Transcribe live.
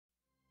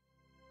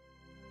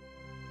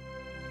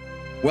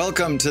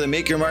Welcome to the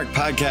Make Your Mark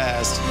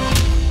podcast.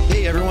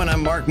 Hey everyone,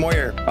 I'm Mark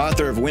Moyer,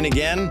 author of Win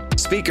Again,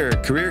 speaker,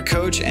 career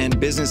coach, and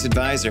business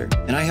advisor.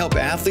 And I help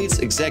athletes,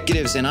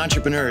 executives, and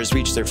entrepreneurs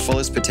reach their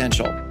fullest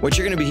potential. What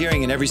you're going to be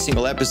hearing in every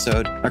single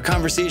episode are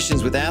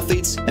conversations with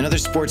athletes and other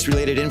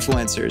sports-related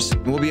influencers.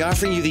 And we'll be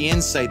offering you the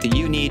insight that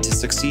you need to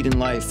succeed in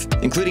life,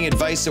 including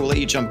advice that will let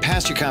you jump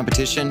past your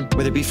competition,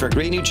 whether it be for a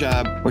great new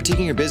job or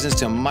taking your business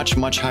to a much,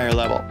 much higher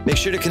level. Make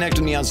sure to connect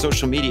with me on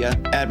social media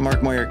at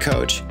Mark Moyer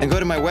Coach and go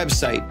to my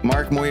website,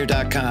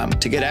 markmoyer.com,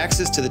 to get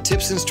access to the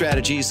tips and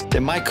strategies that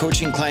my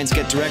coaching clients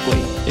get directly.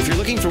 If you're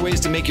looking for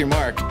ways to make your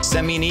mark,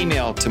 send me an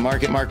email to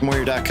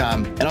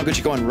mark@markmoyer.com and I'll get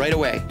you going right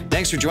away.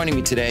 Thanks for joining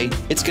me today.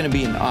 It's going to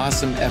be an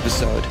awesome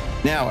episode.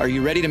 Now, are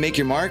you ready to make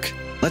your mark?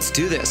 Let's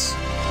do this.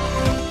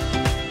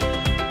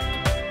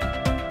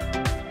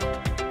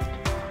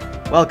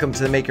 Welcome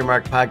to the Make Your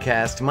Mark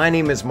podcast. My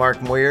name is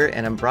Mark Moyer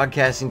and I'm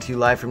broadcasting to you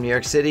live from New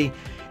York City.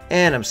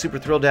 And I'm super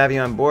thrilled to have you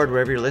on board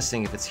wherever you're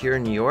listening. If it's here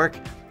in New York,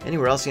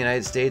 anywhere else in the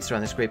United States or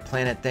on this great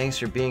planet, thanks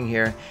for being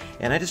here.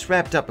 And I just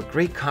wrapped up a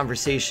great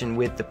conversation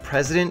with the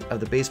president of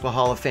the Baseball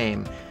Hall of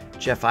Fame,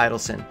 Jeff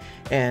Idelson.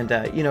 And,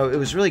 it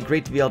was really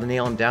great to be able to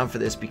nail him down for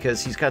this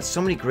because he's got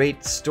so many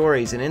great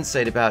stories and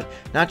insight about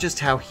not just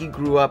how he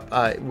grew up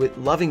with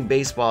loving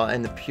baseball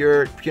and the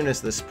pureness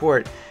of the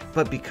sport,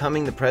 but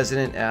becoming the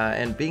president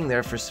and being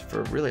there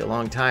for really a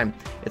long time.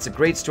 It's a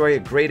great story, a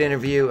great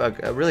interview,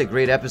 a really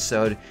great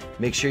episode.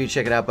 Make sure you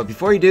check it out. But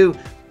before you do,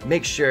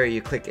 make sure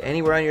you click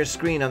anywhere on your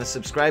screen on the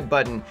subscribe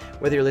button,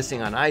 whether you're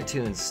listening on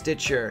iTunes,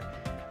 Stitcher,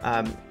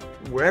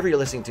 wherever you're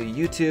listening to,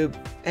 YouTube,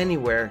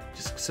 anywhere,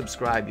 just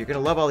subscribe. You're going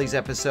to love all these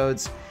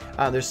episodes.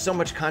 There's so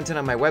much content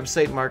on my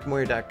website,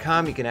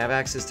 markmoyer.com. You can have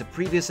access to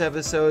previous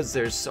episodes.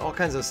 There's all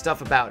kinds of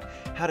stuff about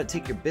how to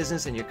take your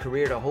business and your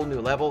career to a whole new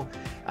level.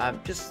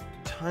 Just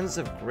tons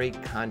of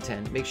great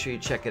content. Make sure you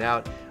check it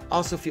out.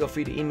 Also, feel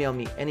free to email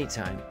me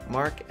anytime,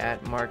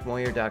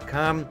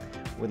 mark@markmoyer.com.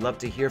 Would love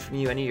to hear from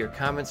you, any of your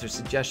comments or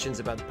suggestions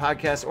about the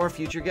podcast or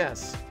future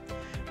guests.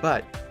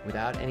 But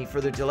without any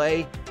further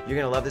delay, you're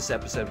going to love this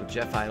episode with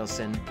Jeff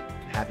Idelson.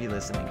 Happy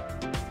listening.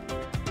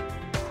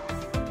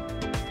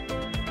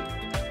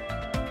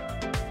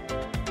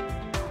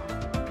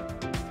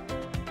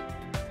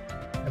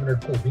 Haven't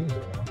heard cool beans in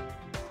a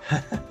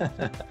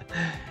while.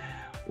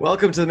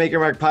 Welcome to the Make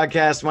Your Mark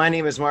podcast. My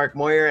name is Mark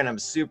Moyer, and I'm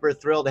super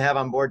thrilled to have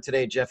on board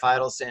today Jeff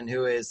Idelson,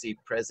 who is the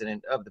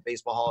president of the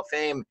Baseball Hall of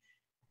Fame.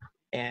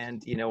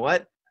 And you know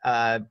what?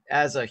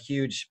 As a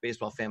huge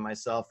baseball fan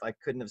myself, I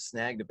couldn't have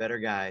snagged a better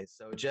guy.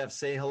 So Jeff,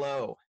 say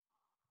hello.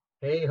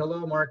 Hey,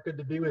 hello, Mark. Good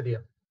to be with you.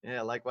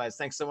 Yeah, likewise.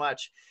 Thanks so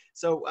much.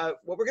 So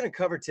what we're going to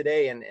cover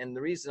today, and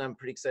the reason I'm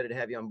pretty excited to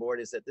have you on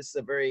board is that this is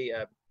a very,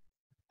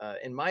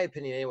 in my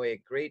opinion anyway,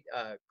 a great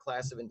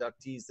class of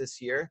inductees this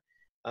year.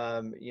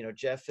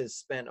 Jeff has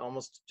spent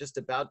almost just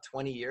about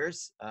 20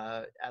 years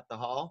at the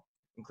Hall,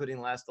 including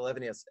the last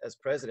 11 as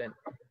president.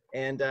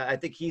 And I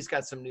think he's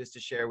got some news to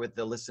share with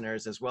the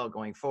listeners as well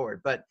going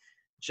forward. But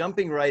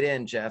jumping right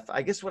in, Jeff,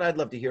 I guess what I'd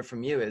love to hear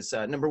from you is,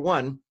 number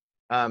one,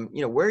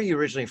 where are you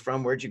originally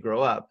from? Where'd you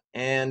grow up?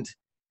 And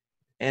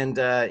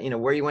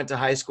where you went to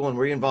high school and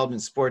were you involved in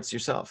sports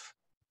yourself?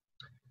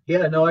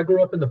 Yeah, no, I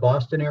grew up in the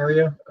Boston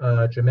area,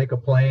 Jamaica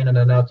Plain, and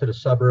then out to the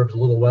suburbs a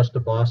little west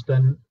of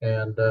Boston.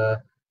 And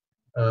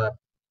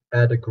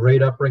had a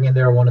great upbringing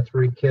there, one of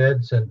three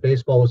kids. And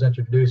baseball was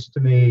introduced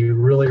to me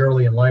really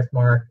early in life,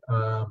 Mark.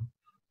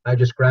 I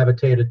just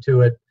gravitated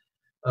to it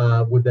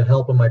with the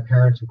help of my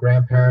parents and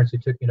grandparents. They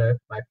took me to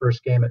my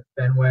first game at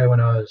Fenway when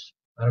I was,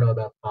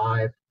 about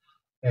 5.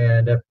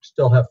 And I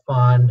still have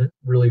fond,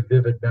 really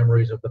vivid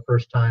memories of the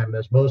first time,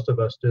 as most of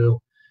us do,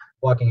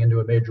 walking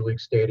into a major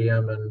league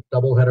stadium and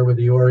doubleheader with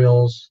the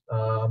Orioles.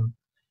 Wow.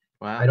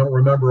 I don't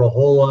remember a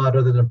whole lot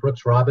other than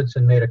Brooks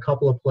Robinson made a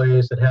couple of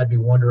plays that had me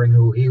wondering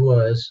who he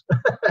was,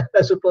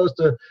 as opposed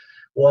to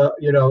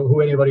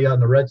who anybody on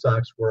the Red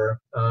Sox were.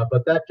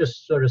 But that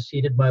just sort of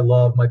seeded my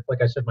love.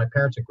 Like I said, my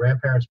parents and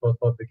grandparents both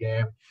loved the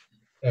game.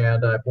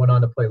 And I went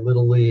on to play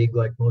Little League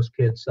like most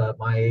kids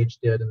my age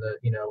did in the,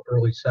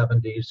 early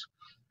 70s.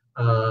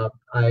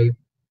 I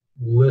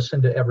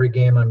listened to every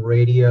game on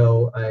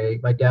radio.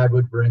 My dad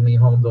would bring me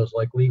home those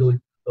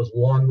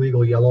long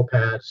legal yellow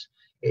pads,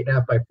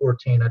 8.5 by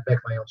 14. I'd make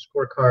my own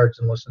scorecards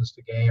and listens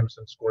to games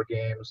and score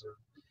games. And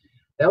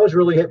that was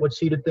really what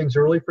seeded things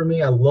early for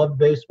me. I loved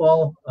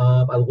baseball.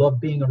 I loved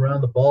being around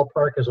the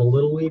ballpark as a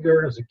little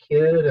leaguer, as a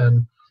kid,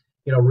 and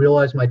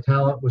realized my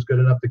talent was good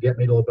enough to get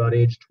me to about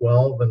age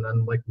 12. And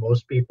then, like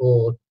most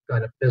people,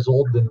 kind of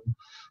fizzled, and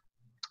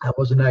I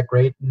wasn't that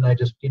great. And I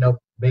just,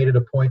 made it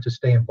a point to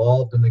stay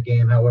involved in the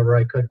game however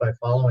I could by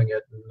following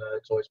it. And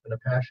it's always been a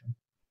passion.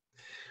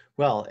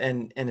 Well,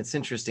 and it's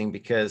interesting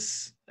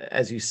because,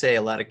 as you say,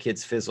 a lot of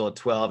kids fizzle at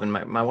 12. And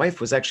my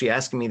wife was actually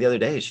asking me the other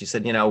day, she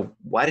said,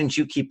 why didn't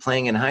you keep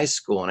playing in high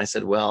school? And I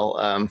said,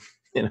 well,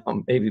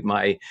 maybe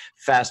my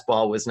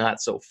fastball was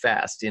not so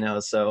fast,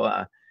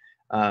 so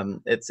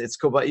it's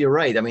cool. But you're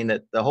right. I mean,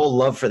 the whole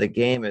love for the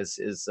game is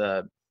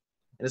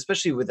and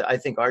especially with, I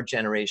think, our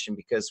generation,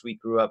 because we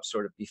grew up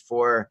sort of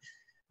before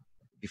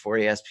before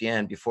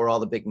ESPN, before all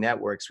the big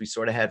networks, we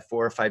sort of had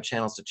 4 or 5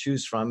 channels to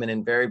choose from. And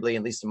invariably,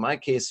 at least in my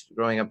case,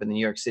 growing up in the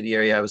New York City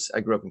area, I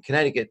grew up in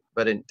Connecticut,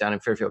 but down in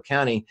Fairfield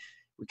County,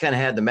 we kind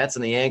of had the Mets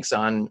and the Yanks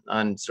on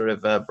sort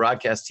of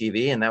broadcast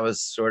TV, and that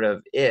was sort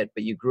of it.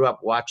 But you grew up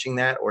watching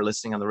that or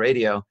listening on the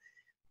radio.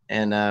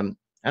 And I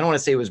don't want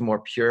to say it was more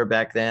pure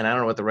back then. I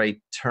don't know what the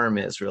right term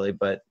is really,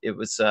 but it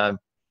was,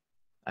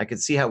 I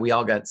could see how we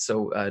all got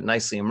so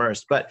nicely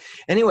immersed. But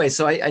anyway,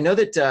 so I know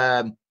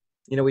that,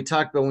 we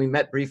talked when we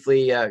met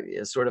briefly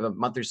sort of a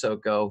month or so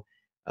ago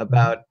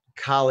about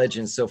college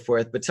and so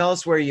forth, but tell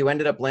us where you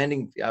ended up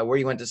landing, where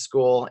you went to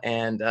school,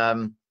 and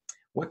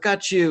what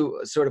got you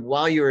sort of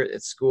while you were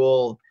at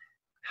school,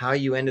 how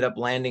you ended up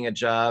landing a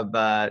job,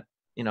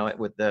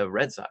 with the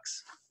Red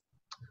Sox.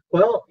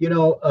 Well,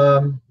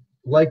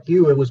 like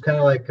you, it was kind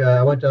of like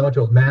I went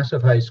to a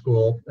massive high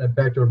school. In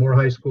fact, there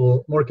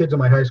were more kids in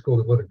my high school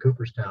that live in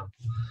Cooperstown.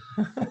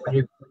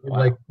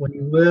 Wow. When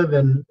you live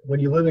and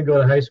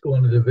go to high school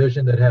in a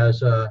division that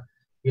has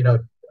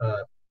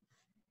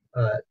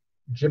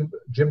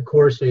Jim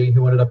Corsi,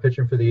 who ended up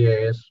pitching for the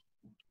A's,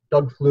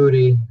 Doug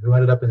Flutie, who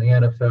ended up in the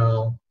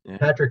NFL,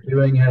 Patrick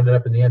Ewing ended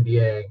up in the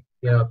NBA.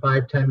 A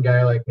 5'10"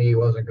 guy like me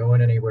wasn't going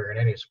anywhere in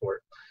any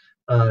sport.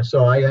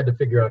 So I had to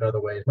figure out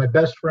other ways. My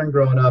best friend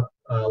growing up,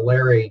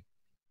 Larry,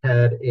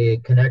 had a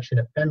connection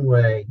at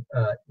Fenway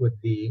with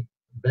the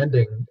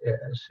vending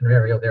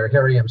scenario there,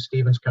 Harry M.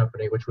 Stevens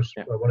Company, which was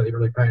one of the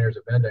early pioneers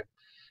of vending.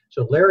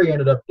 So Larry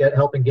ended up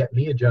helping get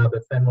me a job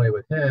at Fenway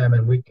with him,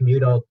 and we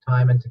commute all the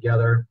time and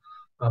together.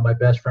 My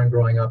best friend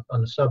growing up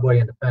on the subway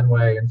into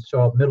Fenway, and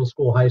so middle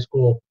school, high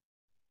school,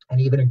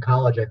 and even in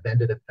college, I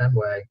vended at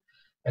Fenway,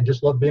 and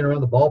just loved being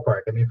around the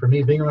ballpark. I mean, for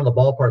me, being around the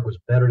ballpark was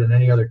better than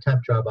any other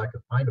temp job I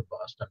could find in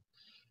Boston.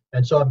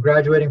 And so I'm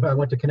graduating. I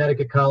went to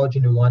Connecticut College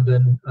in New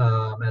London,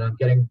 and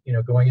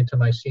I'm going into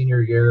my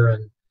senior year,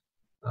 and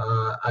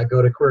I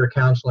go to career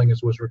counseling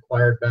as was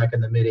required back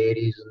in the mid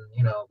 '80s.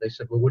 And they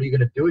said, well, what are you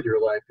going to do with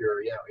your life?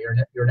 You're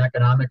an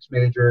economics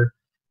major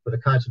with a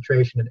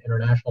concentration in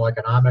international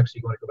economics.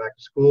 You want to go back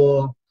to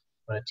school?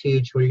 Want to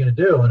teach? What are you going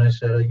to do? And I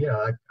said,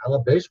 I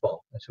love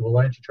baseball. I said, well,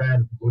 why don't you try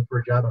and look for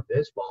a job in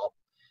baseball?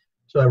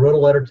 So I wrote a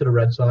letter to the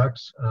Red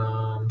Sox,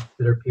 to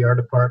their PR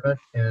department,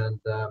 and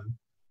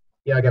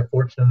I got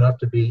fortunate enough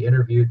to be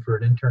interviewed for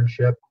an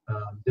internship.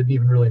 Didn't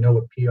even really know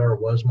what PR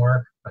was,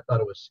 Mark. I thought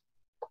it was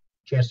a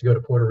chance to go to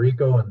Puerto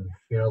Rico and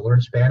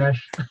learn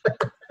Spanish.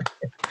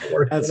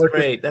 That's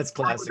great. That's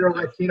classic. They're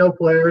Latino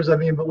players. I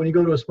mean, but when you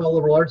go to a small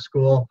liberal arts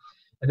school,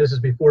 and this is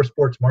before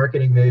sports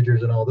marketing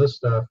majors and all this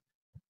stuff,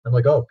 I'm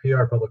like, oh,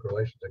 PR, public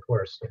relations, of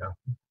course.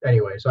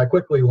 Anyway, so I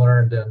quickly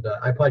learned, and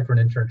I applied for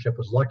an internship.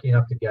 Was lucky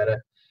enough to get it.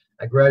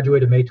 I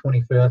graduated May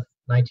 25th.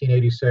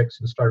 1986,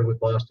 and started with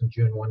Boston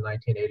June 1,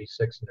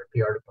 1986 in their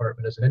PR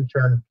department as an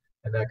intern,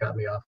 and that got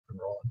me off and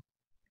rolling.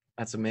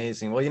 That's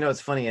amazing. Well,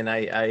 it's funny, and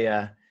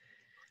I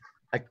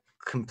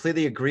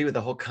completely agree with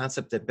the whole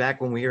concept that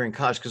back when we were in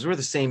college, because we're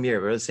the same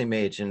year, we're the same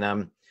age,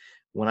 and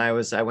when I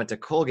went to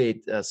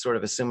Colgate, sort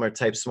of a similar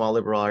type small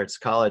liberal arts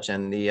college,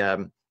 and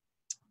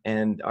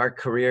and our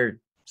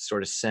career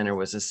sort of center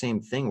was the same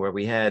thing, where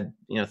we had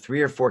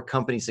 3 or 4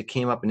 companies that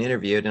came up and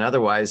interviewed, and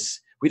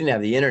otherwise we didn't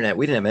have the internet,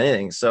 we didn't have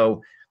anything,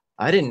 so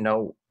I didn't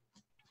know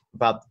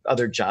about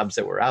other jobs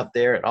that were out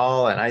there at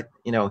all. And I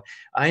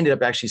ended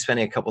up actually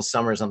spending a couple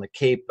summers on the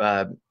Cape,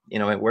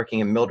 working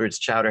in Mildred's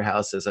Chowder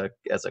House as a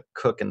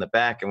cook in the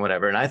back and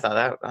whatever. And I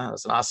thought that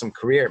was an awesome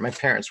career. My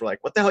parents were like,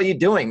 what the hell are you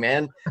doing,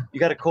 man? You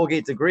got a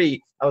Colgate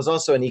degree. I was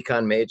also an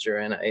econ major.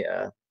 And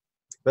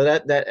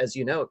but that, as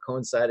you know, it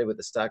coincided with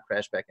the stock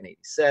crash back in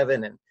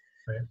 '87. And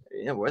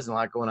there wasn't a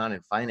lot going on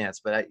in finance,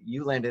 but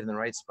you landed in the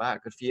right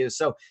spot. Good for you.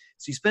 So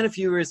you spent a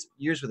few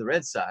years with the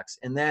Red Sox,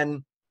 and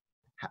then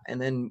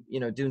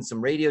doing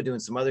some radio, doing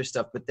some other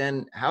stuff. But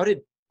then how do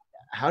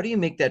you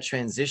make that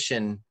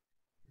transition?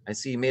 I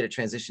see you made a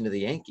transition to the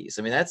Yankees.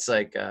 I mean, that's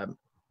like,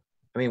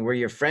 were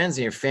your friends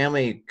and your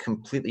family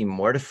completely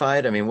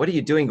mortified? I mean, what are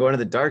you doing going to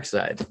the dark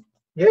side?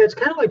 Yeah, it's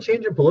kind of like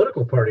changing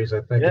political parties,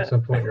 I think, at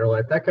some point in your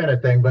life, that kind of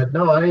thing. But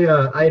no,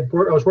 I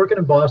was working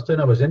in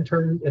Boston. I was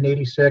intern in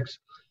 '86.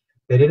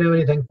 They didn't have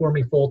anything for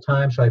me full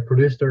time, so I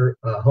produced their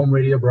home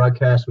radio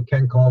broadcast with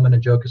Ken Coleman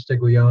and Joe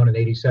Castiglione in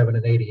 '87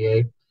 and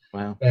 '88.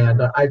 Wow.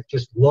 And I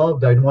just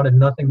I wanted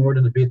nothing more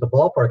than to be at the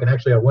ballpark. And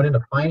actually, I went into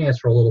finance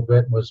for a little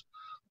bit and was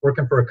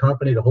working for a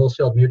company to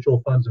wholesale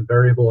mutual funds and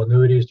variable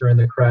annuities during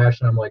the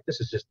crash. And I'm like,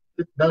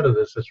 none of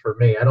this is for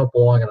me. I don't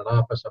belong in an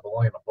office. I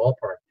belong in a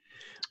ballpark.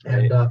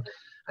 Right. And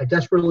I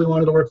desperately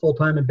wanted to work full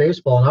time in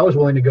baseball. And I was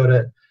willing to go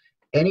to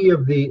any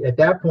of at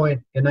that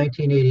point in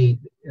 1980,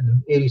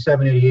 in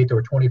 87, 88, there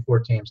were 24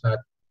 teams, not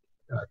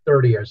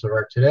 30 as there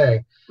are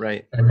today.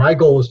 Right. And my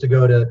goal was to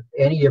go to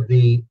any of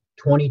the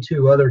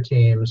 22 other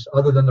teams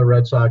other than the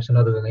Red Sox and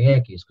other than the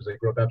Yankees, because I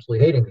grew up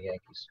absolutely hating the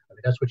Yankees. I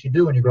mean, that's what you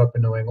do when you grow up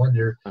in New England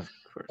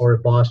or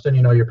in Boston.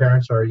 Your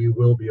parents you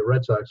will be a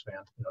Red Sox fan,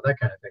 that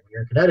kind of thing. When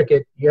you're in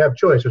Connecticut, you have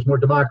choice. There's more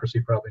democracy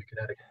probably in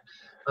Connecticut.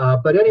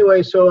 But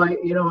anyway, so I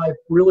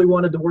really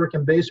wanted to work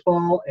in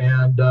baseball,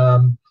 and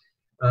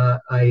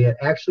I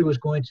actually was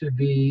going to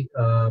be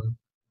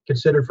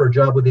considered for a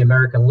job with the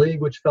American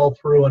League, which fell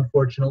through,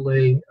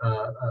 unfortunately,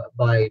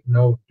 by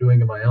no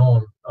doing of my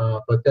own.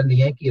 But then the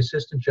Yankee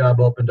assistant job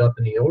opened up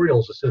and the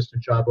Orioles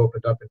assistant job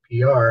opened up in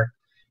PR.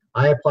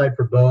 I applied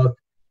for both.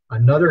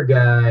 Another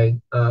guy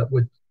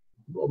with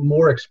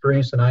more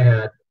experience than I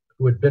had,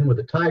 who had been with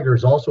the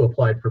Tigers, also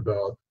applied for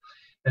both.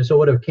 And so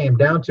what it came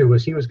down to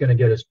was he was going to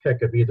get his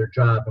pick of either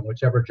job, and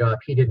whichever job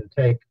he didn't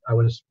take, I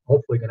was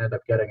hopefully going to end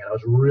up getting it. I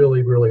was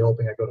really, really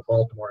hoping I'd go to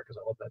Baltimore because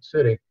I love that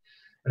city.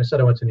 And instead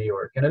I went to New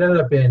York. And it ended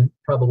up being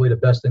probably the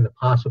best thing that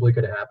possibly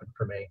could have happened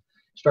for me.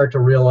 Start to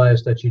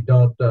realize that you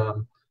don't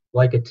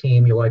like a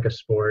team, you like a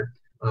sport.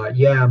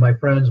 Yeah, my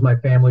friends, my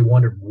family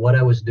wondered what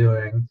I was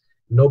doing.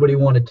 Nobody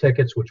wanted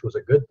tickets, which was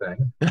a good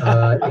thing,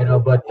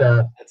 but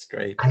that's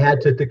great. I had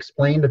to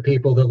explain to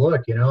people that,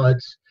 look,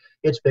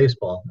 it's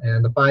baseball.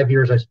 And the 5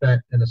 years I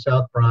spent in the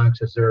South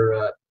Bronx as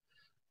their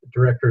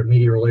director of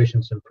media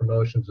relations and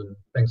promotions and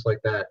things like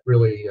that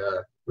really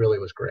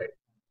was great.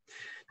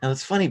 Now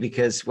it's funny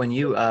because when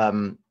you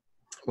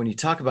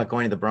talk about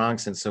going to the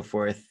Bronx and so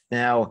forth,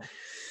 now,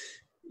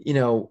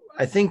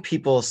 I think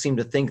people seem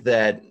to think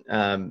that,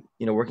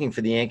 working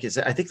for the Yankees,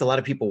 I think a lot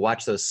of people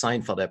watch those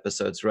Seinfeld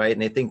episodes, right?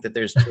 And they think that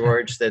there's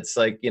George that's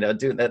like,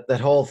 doing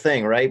that whole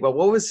thing, right? But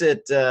what was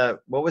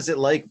it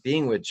like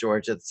being with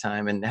George at the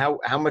time, and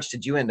how much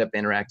did you end up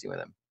interacting with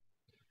him?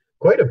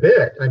 Quite a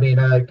bit. I mean,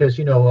 because,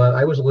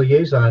 I was a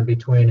liaison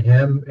between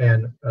him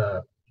and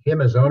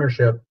him as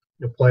ownership,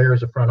 the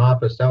players, the front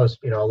office. That was,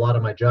 a lot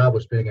of my job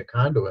was being a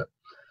conduit.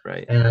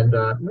 Right. And,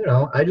 I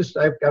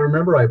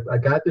remember I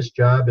got this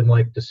job in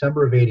like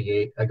December of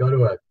 '88. I go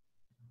to a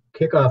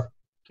kickoff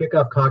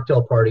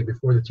cocktail party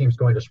before the team's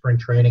going to spring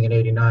training in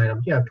 '89.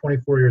 I'm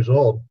 24 years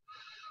old.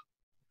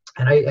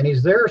 And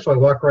he's there. So I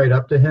walk right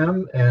up to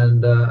him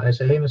and I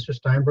say, hey, Mr.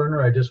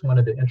 Steinbrenner, I just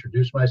wanted to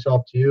introduce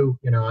myself to you.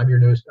 I'm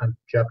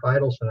Jeff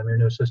Idelson. I'm your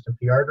new assistant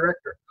PR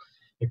director.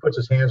 He puts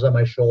his hands on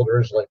my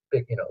shoulders like,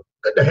 good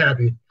to have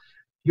you.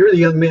 You're the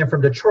young man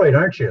from Detroit,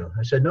 aren't you?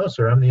 I said, no,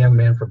 sir, I'm the young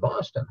man from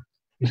Boston.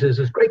 He says,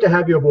 it's great to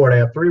have you aboard. I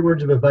have 3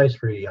 words of advice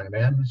for you, young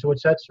man. I said,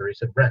 what's that, sir? He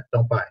said, rent,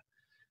 don't buy. I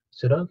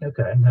said,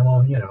 okay.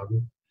 Well,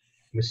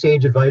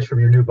 sage advice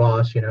from your new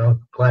boss,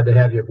 glad to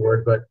have you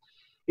aboard. But,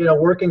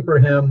 working for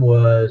him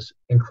was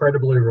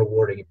incredibly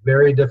rewarding.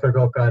 Very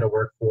difficult guy to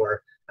work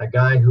for. A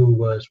guy who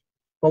was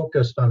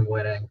focused on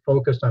winning,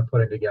 focused on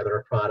putting together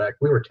a product.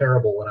 We were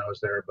terrible when I was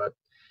there, but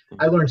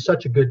I learned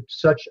such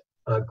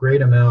a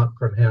great amount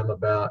from him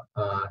about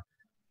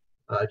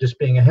just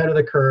being ahead of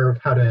the curve,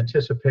 how to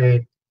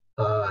anticipate,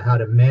 how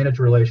to manage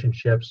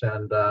relationships,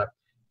 and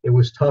it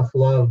was tough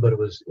love, but it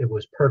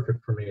was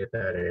perfect for me at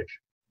that age.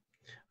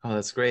 Oh,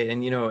 that's great.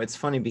 And it's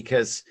funny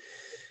because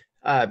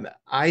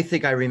I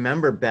think I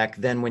remember back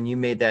then when you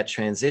made that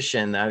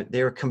transition,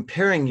 they were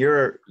comparing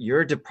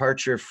your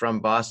departure from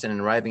Boston and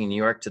arriving in New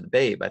York to the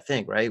Babe, I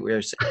think, right? We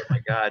were saying, oh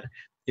my God,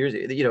 here's,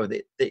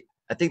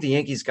 I think the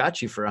Yankees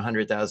got you for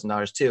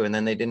 $100,000 too. And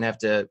then they didn't have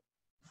to,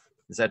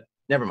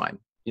 never mind.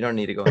 You don't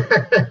need to go.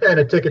 And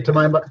a ticket to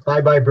my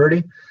bye-bye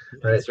birdie.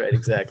 Right. That's right.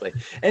 Exactly.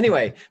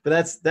 Anyway,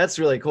 but that's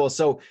really cool.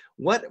 So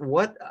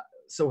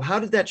so how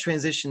did that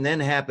transition then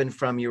happen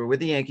from you were with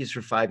the Yankees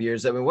for 5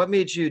 years? I mean, what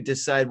made you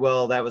decide,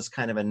 well, that was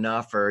kind of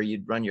enough, or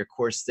you'd run your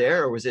course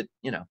there, or was it,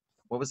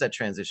 what was that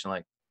transition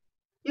like?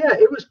 Yeah,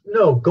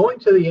 going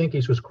to the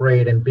Yankees was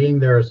great. And being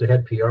there as the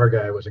head PR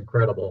guy was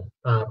incredible.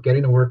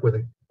 Getting to work with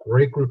a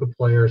great group of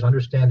players,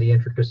 understand the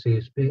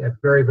intricacies, be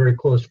very, very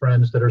close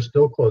friends that are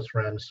still close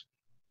friends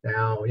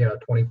now,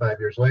 25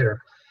 years later.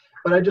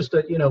 But I just,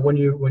 when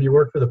you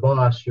work for the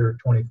boss, you're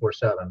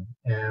 24/7.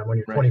 And when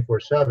you're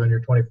 24/7,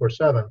 you're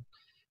 24/7,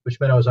 which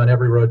meant I was on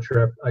every road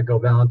trip. I go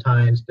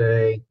Valentine's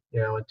Day,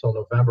 until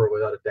November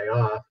without a day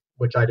off,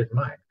 which I didn't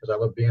mind because I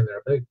love being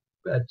there. But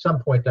at some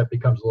point that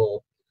becomes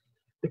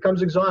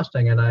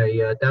exhausting. And I,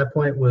 at that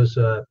point, was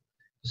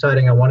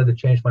deciding I wanted to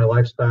change my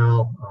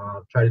lifestyle,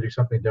 try to do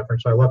something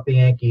different. So I left the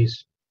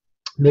Yankees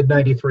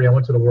mid-'93. I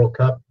went to the World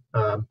Cup.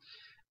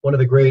 One of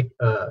the great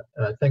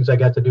things I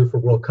got to do for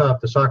World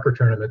Cup, the soccer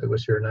tournament that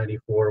was here in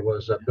 '94,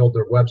 was build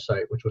their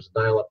website, which was a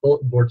dial-up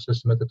bulletin board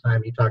system at the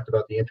time. You talked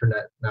about the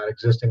internet not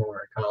existing when we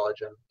were in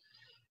college. And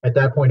at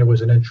that point, it was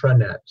an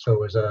intranet. So it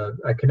was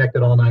I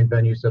connected all 9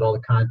 venues, did all the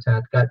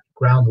content, got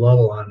ground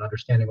level on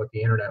understanding what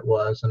the internet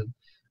was. And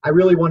I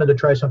really wanted to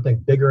try something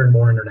bigger and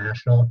more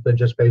international than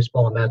just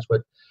baseball. And that's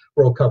what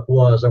World Cup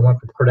was. I went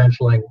from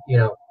credentialing,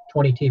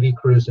 20 TV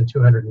crews and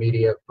 200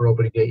 media for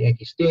opening day at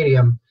Yankee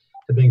Stadium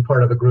to being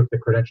part of a group that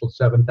credentialed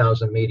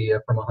 7,000 media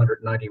from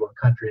 191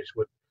 countries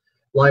with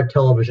live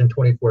television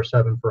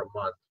 24/7 for a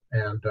month.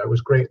 And it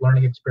was a great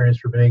learning experience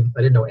for me.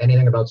 I didn't know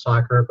anything about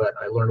soccer, but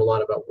I learned a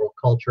lot about world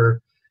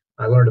culture.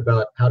 I learned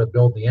about how to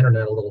build the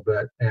internet a little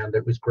bit, and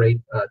it was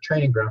great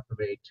training ground for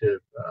me to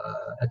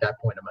at that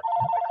point in my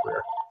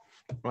career.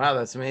 Wow,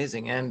 that's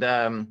amazing. And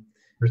the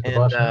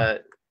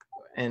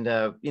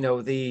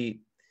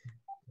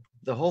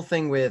whole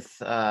thing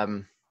with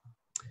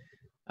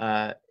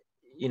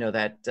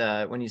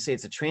when you say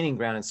it's a training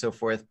ground and so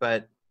forth,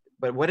 but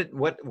what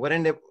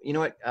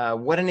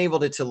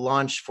enabled it to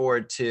launch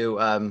forward to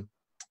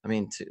I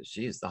mean,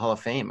 geez, the Hall of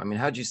Fame. I mean,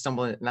 how'd you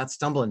not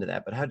stumble into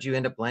that, but how'd you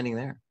end up landing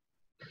there?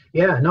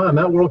 Yeah, no, I'm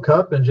at World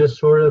Cup and just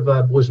sort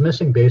of was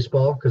missing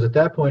baseball because at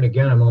that point,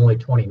 again, I'm only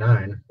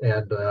 29.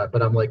 And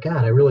but I'm like,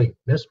 God, I really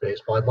miss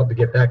baseball. I'd love to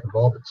get back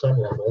involved at some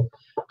level.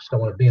 Just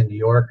don't want to be in New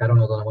York. I don't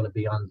know that I want to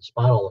be on the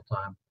spot all the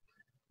time.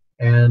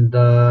 And,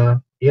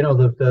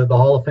 the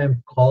Hall of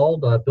Fame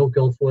called. Bill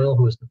Guilfoyle,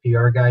 who was the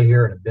PR guy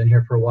here and had been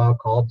here for a while,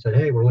 called and said,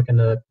 hey, we're looking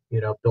to,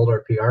 build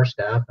our PR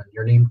staff, and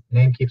your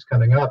name keeps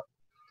coming up.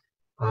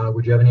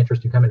 Would you have any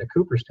interest in coming to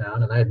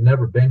Cooperstown? And I had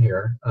never been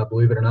here,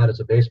 believe it or not, as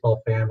a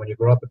baseball fan. When you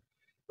grow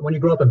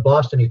up in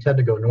Boston, you tend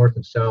to go north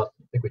and south.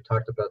 I think we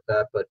talked about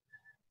that, but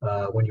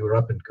when you were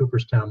up in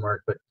Cooperstown,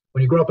 Mark, but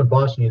when you grow up in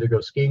Boston, you either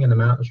go skiing in the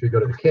mountains or you go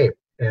to the Cape,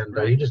 and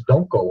you just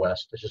don't go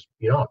west. It's just,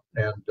 you don't.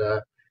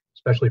 And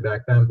especially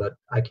back then, but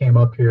I came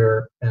up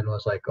here and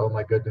was like, oh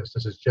my goodness,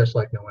 this is just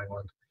like New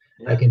England.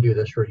 Yeah. I can do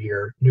this for a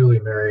year, newly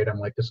married. I'm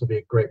like, this will be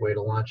a great way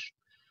to launch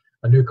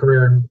a new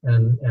career,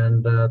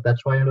 and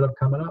that's why I ended up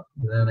coming up.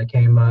 And then I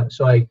came,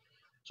 so I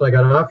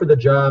got offered the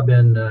job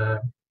in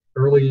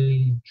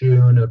early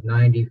June of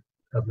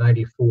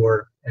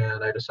 94,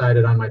 and I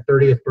decided on my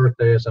 30th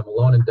birthday, as I'm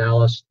alone in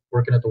Dallas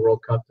working at the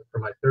World Cup, for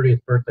my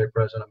 30th birthday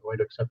present, I'm going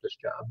to accept this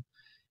job.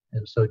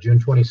 And so June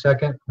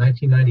 22nd,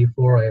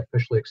 1994, I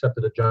officially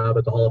accepted a job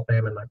at the Hall of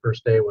Fame, and my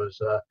first day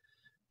was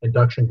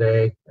induction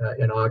day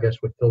in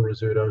August with Phil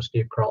Rizzuto,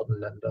 Steve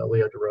Carlton, and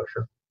Leo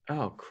DeRocher.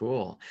 Oh,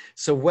 cool.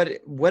 So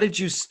what did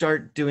you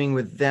start doing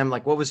with them?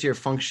 Like, what was your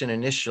function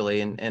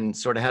initially, and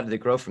sort of how did it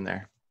grow from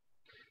there?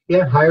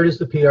 Yeah, hired as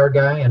the PR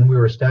guy, and we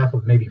were a staff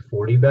of maybe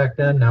 40 back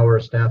then. Now we're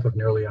a staff of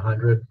nearly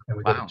 100, and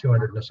we got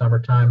 200 in the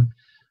summertime.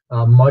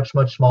 Much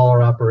much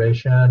smaller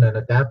operation, and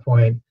at that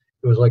point,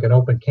 it was like an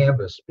open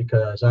canvas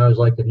because I was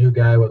like the new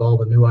guy with all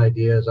the new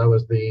ideas. I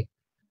was the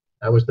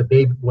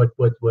baby, what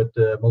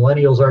the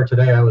millennials are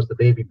today. I was the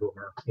baby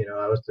boomer.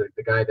 I was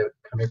the guy that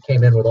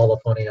came in with all the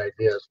funny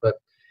ideas. But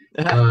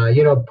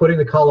putting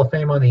the Hall of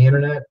Fame on the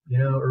internet,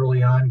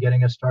 early on,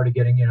 getting us started.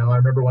 I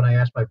remember when I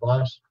asked my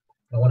boss,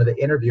 I wanted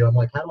to interview. I'm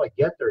like, how do I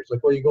get there? He's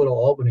like, well, you go to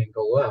Albany and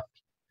go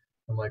left.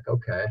 I'm like,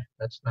 okay,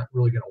 that's not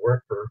really going to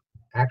work for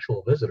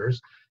actual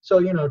visitors. So,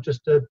 I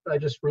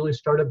just really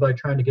started by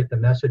trying to get the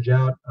message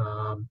out.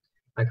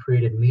 I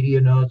created media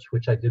notes,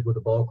 which I did with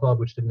the ball club,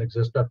 which didn't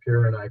exist up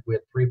here. And we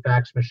had 3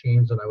 fax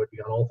machines, and I would be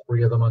on all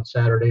 3 of them on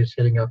Saturdays,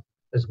 hitting up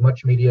as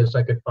much media as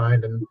I could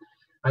find. And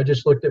I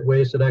just looked at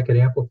ways that I could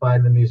amplify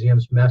the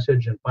museum's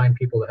message and find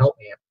people to help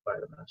me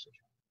amplify the message.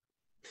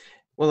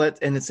 Well,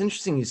 and it's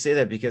interesting you say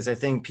that, because I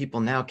think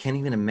people now can't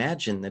even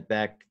imagine that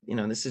back,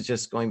 this is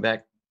just going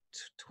back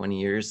 20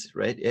 years,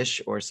 right,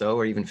 ish or so,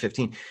 or even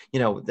 15,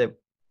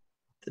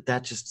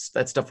 that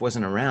stuff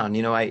wasn't around.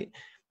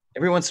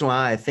 Every once in a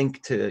while I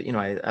think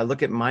I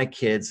look at my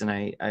kids and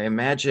I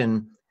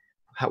imagine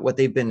what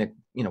they've been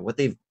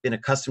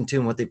accustomed to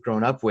and what they've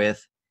grown up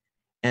with.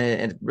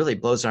 And it really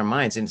blows our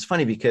minds. And it's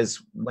funny because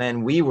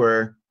when we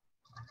were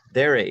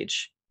their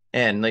age,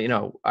 and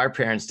our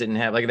parents didn't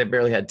have, they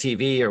barely had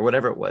TV or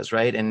whatever it was,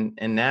 right? And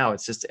now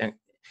it's just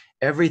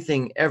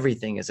everything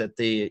is at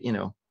the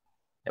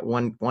at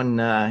one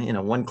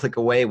click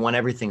away,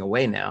 everything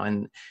away now.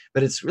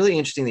 But it's really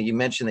interesting that you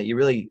mentioned that you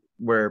really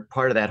were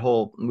part of that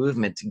whole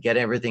movement to get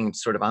everything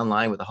sort of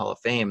online with the Hall of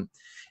Fame.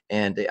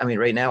 And I mean,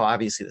 right now,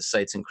 obviously the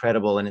site's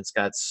incredible and it's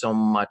got so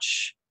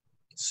much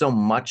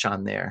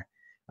on there,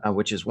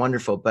 which is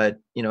wonderful. But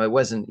it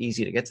wasn't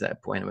easy to get to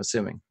that point, I'm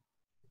assuming.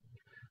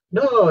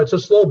 No, it's a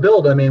slow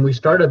build. I mean, we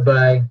started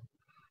by,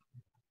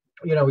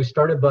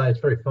 it's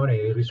very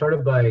funny. We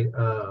started by,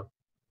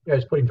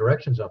 just putting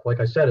directions up. Like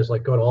I said, it's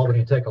like go to Albany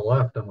and take a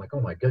left. I'm like, oh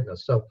my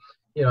goodness. So,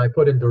 I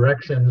put in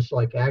directions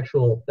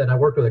then I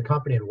worked with a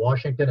company in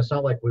Washington. It's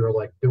not like we were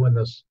doing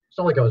this. It's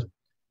not like I was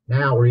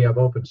now where you have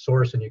open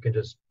source and you can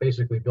just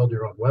basically build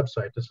your own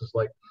website. This is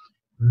like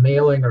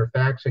mailing or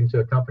faxing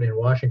to a company in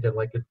Washington,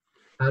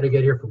 how to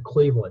get here from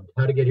Cleveland,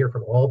 how to get here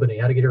from Albany,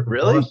 how to get here from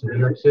Boston, New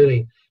York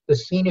City, the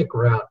scenic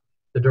route,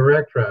 the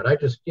direct route. I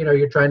just,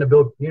 you're trying to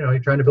build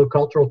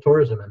cultural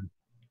tourism, and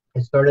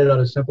it started out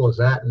as simple as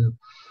that. And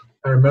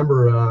I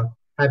remember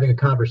having a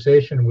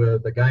conversation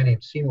with a guy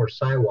named Seymour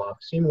Siwoff.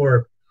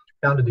 Seymour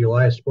founded the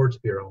Elias Sports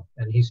Bureau,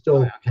 and he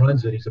still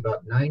runs it. He's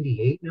about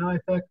 98 now, I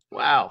think.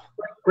 Wow.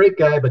 Great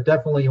guy, but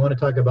definitely you want to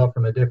talk about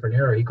from a different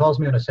era. He calls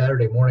me on a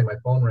Saturday morning. My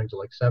phone rings at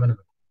 7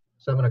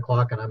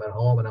 o'clock, and I'm at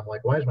home, and I'm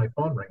like, why is my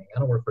phone ringing? I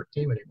don't work for a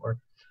team anymore.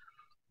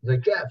 He's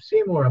like, Jeff,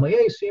 Seymour. I'm like,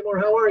 hey, Seymour,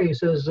 how are you? He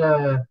says,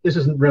 this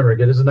is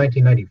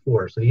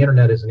 1994, so the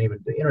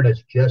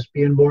internet's just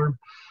being born.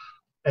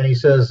 And he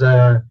says,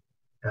 I've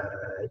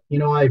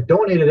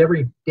donated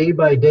every day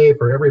by day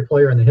for every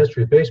player in the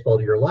history of baseball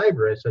to your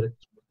library. I said,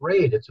 it's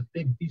great. It's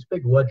these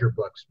big ledger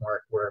books,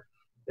 Mark, where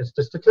it's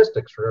the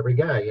statistics for every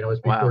guy. It's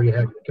before you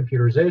have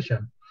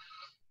computerization.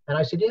 And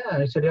I said, yeah.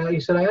 And he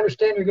said, I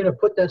understand you're going to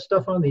put that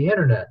stuff on the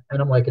internet.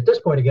 And I'm like, at this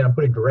point, again, I'm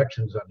putting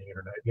directions on the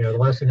internet. The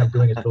last thing I'm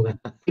doing is building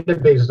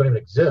databases that don't even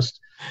exist.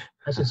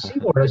 I said,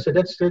 Seymour. I said,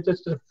 that's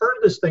the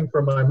furthest thing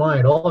from my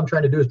mind. All I'm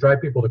trying to do is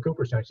drive people to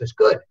Cooperstown. He says,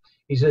 good.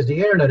 He says, the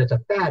internet, it's a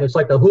fad. It's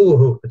like the hula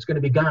hoop. It's going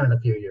to be gone in a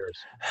few years.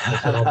 I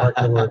said, I'll mark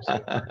your words.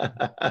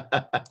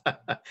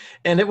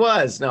 And it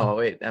was. No,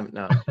 wait.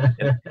 No.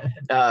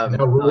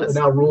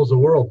 Now rules the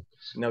world.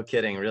 No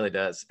kidding. It really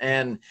does.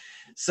 And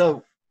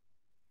so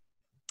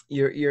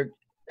you're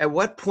at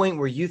what point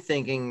were you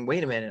thinking,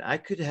 wait a minute, I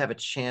could have a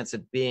chance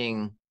at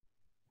being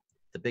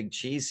the big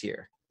cheese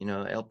here,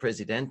 El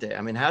Presidente?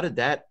 I mean, how did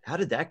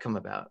that come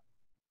about?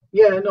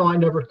 Yeah, no, I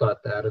never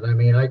thought that. And I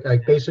mean, I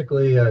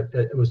basically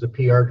it was the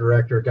PR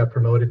director, got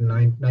promoted in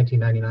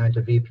 1999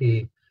 to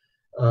VP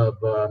of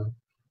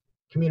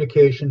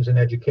communications and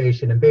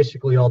education, and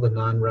basically all the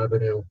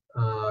non-revenue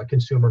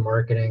consumer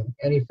marketing,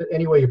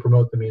 any way you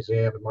promote the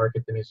museum and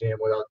market the museum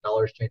without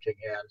dollars changing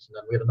hands. And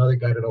then we had another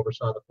guy that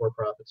oversaw the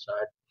for-profit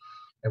side,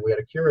 and we had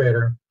a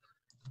curator.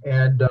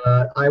 And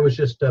I was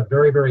just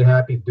very, very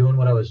happy doing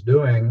what I was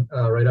doing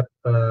right up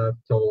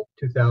till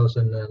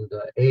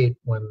 2008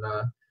 when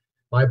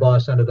my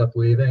boss ended up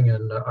leaving,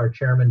 and our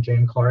chairman,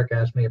 Jane Clark,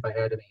 asked me if I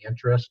had any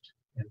interest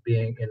in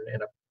being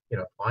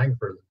applying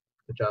for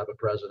the job of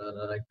president.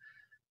 And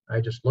I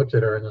just looked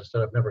at her and I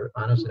said, I've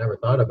honestly never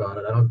thought about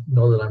it. I don't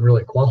know that I'm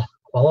really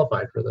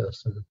qualified for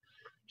this. And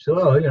she said,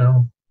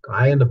 well,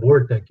 I and the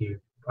board think you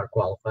are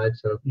qualified.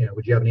 So,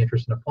 would you have any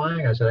interest in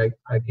applying? I said,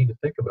 I need to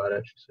think about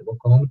it. She said, well,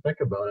 go home and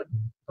think about it.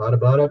 And thought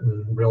about it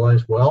and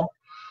realized, well,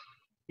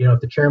 if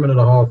the chairman of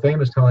the Hall of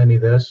Fame is telling me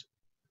this,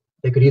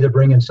 they could either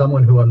bring in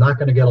someone who I'm not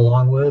going to get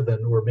along with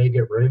or may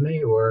get rid of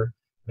me, or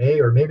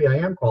maybe I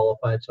am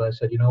qualified. So I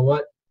said, you know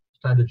what? It's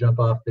time to jump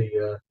off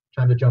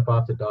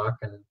the dock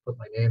and put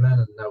my name in.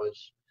 And that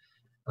was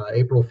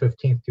April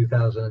 15th,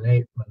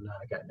 2008 when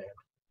I got named.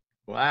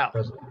 Wow.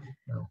 President.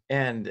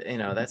 And,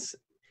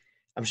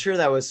 I'm sure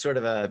that was sort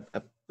of a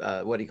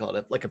what do you call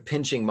it? Like a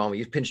pinching moment.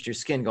 You pinched your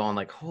skin going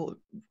like, oh,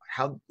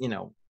 how,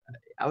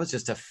 I was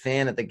just a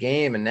fan of the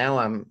game, and now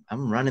I'm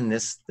running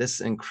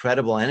this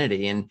incredible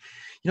entity. And,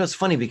 it's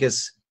funny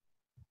because,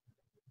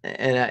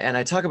 and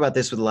I talk about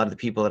this with a lot of the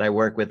people that I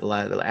work with, a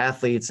lot of the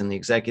athletes and the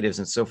executives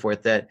and so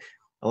forth, that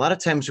a lot of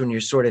times when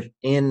you're sort of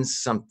in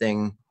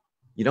something,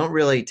 you don't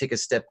really take a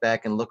step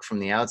back and look from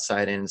the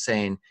outside and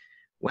saying,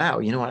 wow,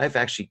 you know what, I've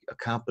actually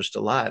accomplished a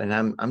lot, and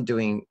I'm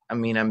doing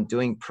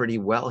pretty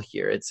well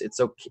here. It's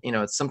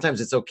okay,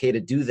 sometimes it's okay to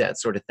do that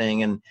sort of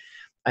thing. And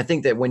I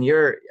think that when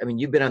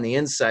you've been on the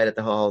inside at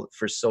the Hall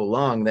for so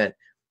long that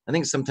I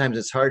think sometimes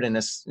it's hard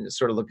to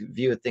sort of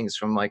view at things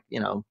from like,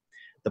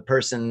 the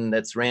person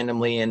that's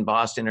randomly in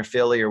Boston or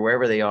Philly or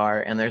wherever they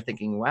are, and they're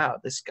thinking, wow,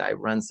 this guy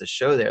runs the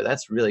show there.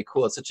 That's really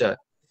cool. It's such a,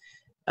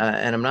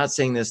 and I'm not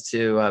saying this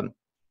to,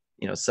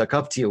 suck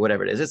up to you,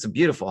 whatever it is. It's a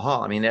beautiful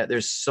hall. I mean,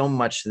 there's so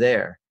much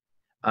there.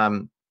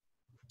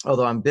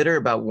 Although I'm bitter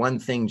about one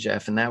thing,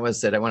 Jeff, and that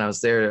was that when I was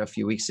there a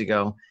few weeks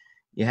ago,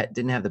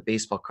 didn't have the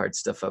baseball card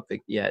stuff up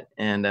yet.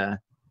 And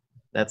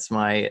that's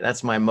my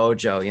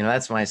mojo,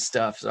 that's my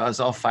stuff. So I was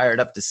all fired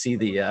up to see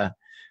the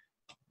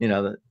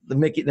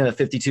Mickey, the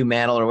 52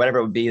 mantle or whatever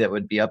it would be that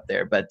would be up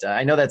there. But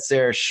I know that's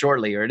there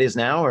shortly, or it is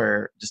now,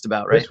 or just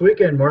about right. This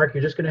weekend, Mark,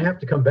 you're just going to have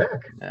to come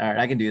back. All right,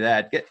 I can do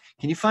that.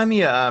 Can you find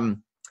me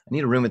I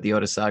need a room at the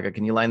Otisaka.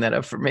 Can you line that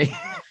up for me?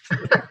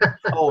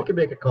 I can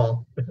make a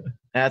call.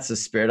 That's the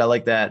spirit. I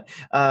like that.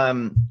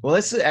 Well,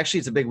 it's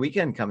a big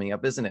weekend coming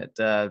up, isn't it?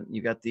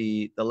 You got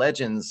the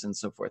legends and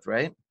so forth,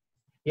 right?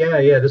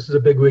 Yeah. This is a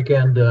big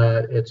weekend.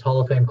 It's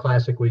Hall of Fame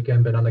Classic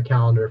weekend. Been on the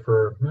calendar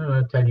for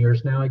 10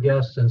 years now, I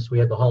guess, since we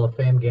had the Hall of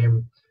Fame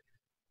game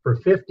for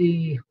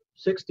 50,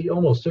 60,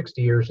 almost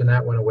 60 years, and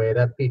that went away.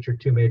 That featured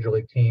two major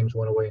league teams,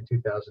 went away in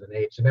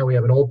 2008. So now we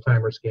have an old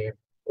timers game,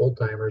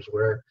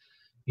 where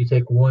you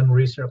take one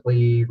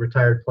recently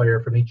retired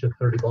player from each of the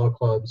 30 ball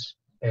clubs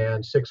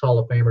and 6 Hall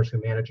of Famers who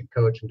manage and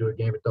coach and do a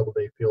game at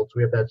Doubleday Field. So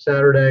we have that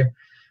Saturday.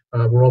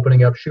 We're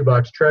opening up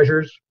Shoebox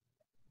Treasures,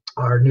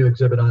 our new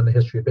exhibit on the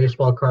history of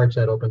baseball cards.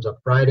 That opens up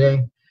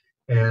Friday.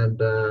 And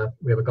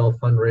we have a golf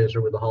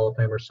fundraiser with the Hall of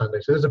Famers Sunday.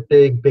 So this is a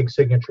big, big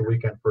signature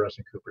weekend for us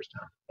in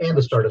Cooperstown and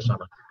the start of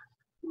summer.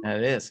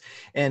 It is.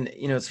 And,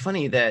 it's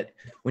funny that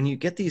when you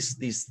get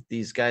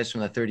these guys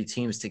from the 30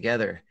 teams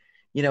together,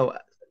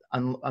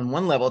 on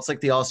one level, it's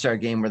like the All-Star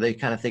game where they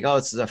kind of think, oh,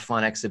 this is a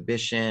fun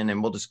exhibition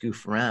and we'll just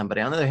goof around. But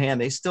on the other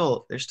hand, they're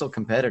still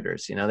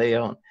competitors. They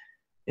don't,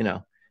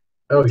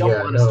 Oh, don't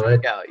yeah, want to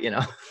strike out,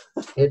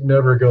 It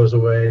never goes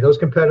away. Those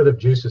competitive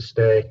juices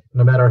stay,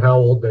 no matter how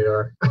old they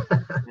are.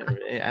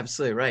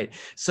 Absolutely right.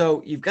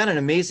 So you've got an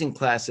amazing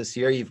class this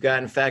year. You've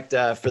got, in fact,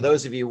 for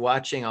those of you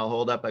watching, I'll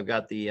hold up. I've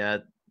got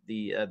the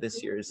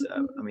this year's,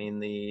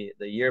 the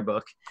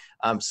yearbook.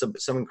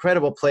 Some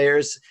incredible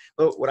players.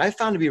 But what I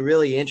found to be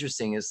really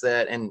interesting is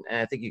that, and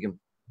I think you can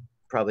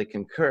probably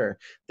concur,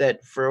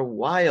 that for a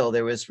while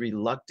there was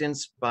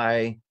reluctance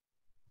by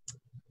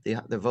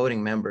the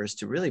voting members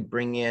to really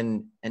bring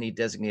in any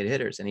designated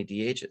hitters, any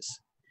DHs.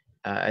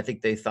 I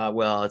think they thought,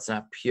 well, it's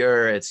not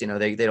pure. It's,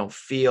 they don't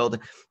field.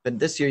 But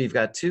this year you've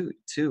got two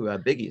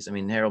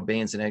biggies. Harold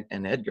Baines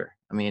and Edgar.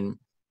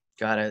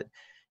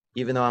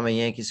 even though I'm a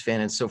Yankees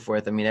fan and so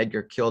forth, I mean,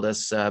 Edgar killed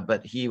us,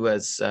 but he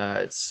was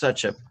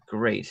such a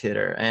great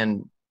hitter,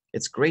 and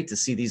it's great to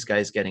see these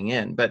guys getting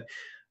in. But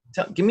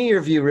give me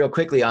your view real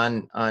quickly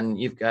on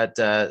you've got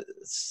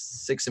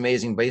 6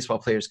 amazing baseball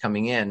players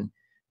coming in.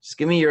 Just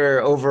give me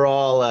your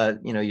overall,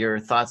 your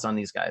thoughts on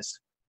these guys.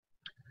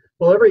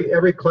 Well,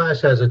 every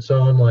class has its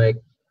own,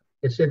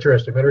 it's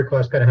interesting. Every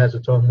class kind of has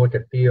its own look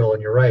and feel,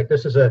 and you're right.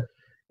 This is an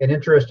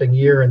interesting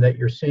year in that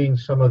you're seeing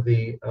some of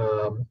the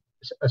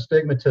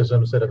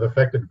astigmatisms that have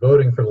affected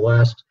voting for the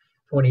last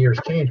 20 years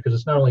change, because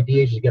it's not only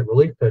DHs, you get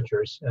relief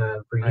pitchers.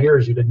 For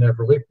years, you didn't have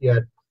relief. You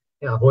had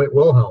Hoyt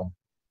Wilhelm,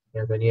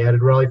 and then you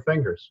added Raleigh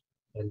Fingers.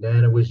 And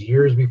then it was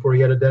years before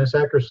you had a Dennis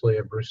Eckersley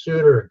and Bruce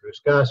Sutter and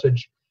Bruce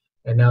Gossage.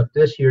 And now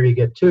this year you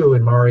get 2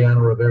 in Mariano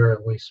Rivera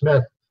and Lee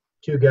Smith,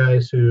 2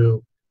 guys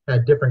who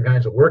had different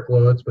kinds of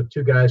workloads, but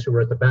 2 guys who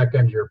were at the back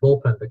end of your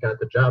bullpen that got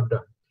the job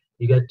done.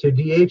 You get 2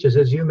 DHs,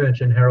 as you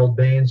mentioned, Harold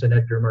Baines and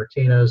Edgar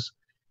Martinez.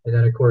 And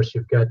then, of course,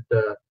 you've got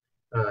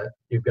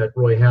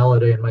Roy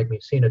Halladay and Mike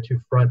Mussina,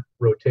 2 front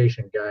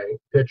rotation guy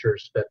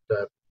pitchers that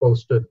both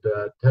stood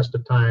test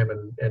of time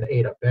and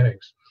ate up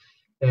innings.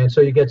 And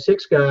so you get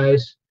 6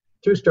 guys,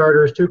 2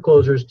 starters, 2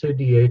 closers, 2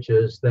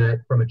 DHs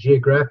that, from a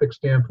geographic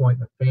standpoint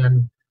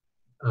and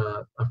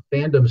a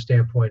fandom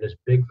standpoint, is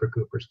big for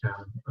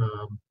Cooperstown.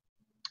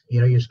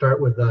 You start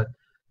with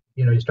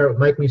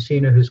Mike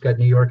Mussina, who's got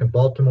New York and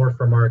Baltimore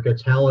for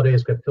markets.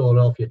 Halladay's got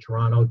Philadelphia,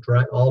 Toronto,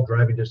 all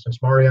driving distance.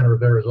 Mariano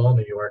Rivera is all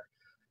New York.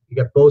 You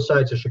got both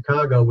sides of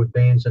Chicago with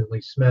Baines and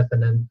Lee Smith,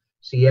 and then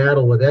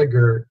Seattle with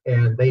Edgar,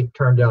 and they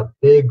turned out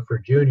big for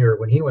Junior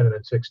when he went in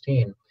at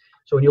 16.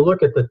 So when you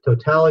look at the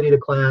totality of the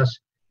class,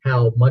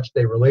 how much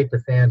they relate to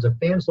fans, and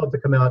fans love to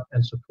come out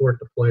and support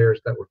the players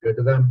that were good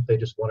to them. They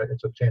just want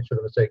it's a chance for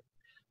them to say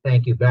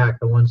thank you back,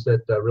 the ones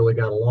that really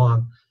got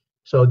along.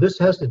 So this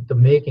has the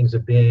makings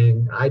of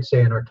being, I'd say,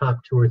 in our top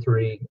 2 or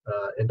 3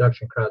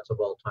 induction crowds of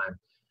all time.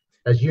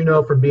 As you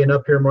know from being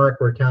up here, Mark,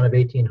 we're a town of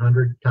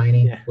 1,800,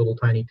 little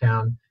tiny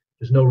town.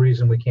 There's no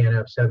reason we can't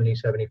have 70,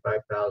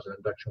 75,000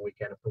 induction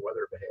weekend if the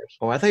weather behaves.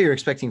 Oh, I thought you were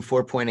expecting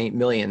 4.8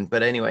 million,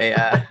 but anyway,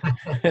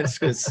 it's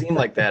going to seem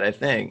like that, I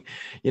think.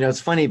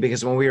 It's funny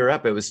because when we were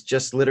up, it was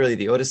just literally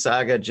the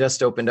Otesaga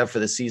just opened up for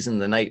the season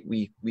the night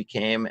we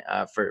came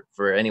for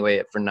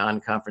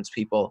non-conference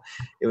people.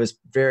 It was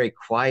very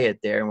quiet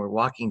there, and we're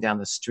walking down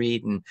the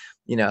street, and,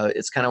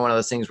 it's kind of one of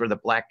those things where the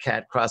black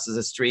cat crosses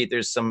the street.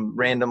 There's some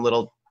random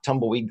little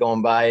tumbleweed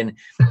going by, and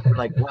we're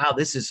like, wow,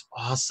 this is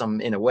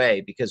awesome in a way,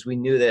 because we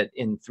knew that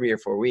in 3 or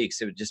 4 weeks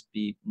it would just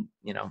be,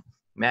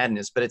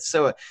 madness. But it's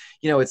so,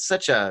 it's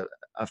such a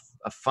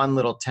fun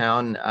little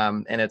town,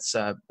 and it's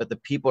but the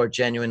people are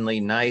genuinely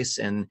nice,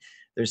 and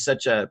there's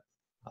such a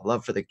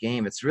love for the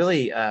game. It's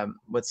really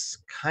what's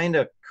kind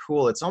of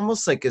cool. It's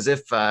almost like as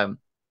if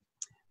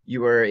you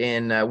were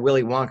in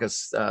Willy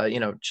Wonka's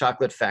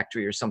chocolate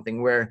factory or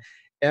something, where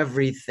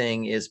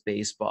everything is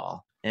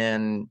baseball.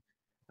 And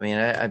I mean,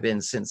 I've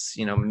been since,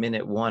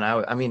 minute 1.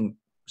 I mean,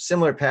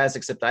 similar paths,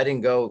 except I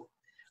didn't go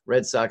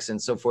Red Sox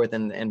and so forth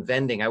and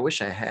vending. I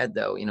wish I had,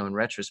 though, in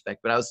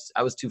retrospect, but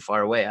I was too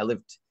far away. I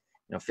lived,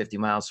 50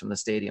 miles from the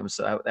stadium,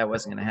 so that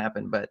wasn't going to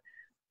happen. But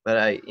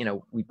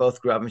we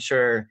both grew up. I'm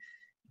sure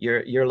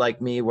you're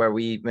like me, where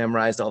we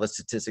memorized all the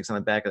statistics on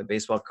the back of the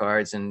baseball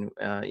cards. And,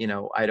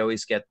 I'd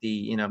always get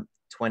the,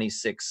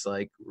 26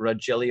 like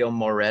Rogelio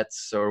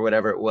Moretz or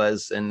whatever it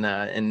was, and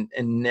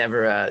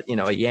never a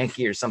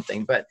Yankee or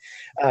something. But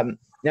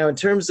now in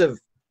terms of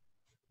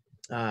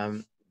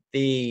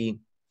we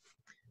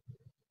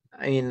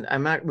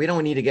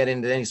don't need to get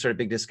into any sort of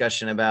big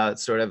discussion about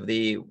sort of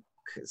the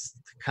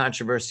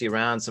controversy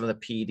around some of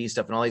the PED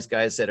stuff and all these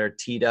guys that are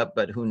teed up,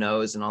 but who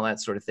knows, and all that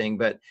sort of thing.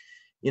 But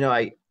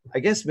I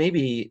guess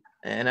maybe,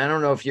 and I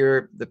don't know if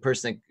you're the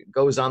person that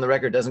goes on the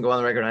record, doesn't go on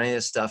the record on any of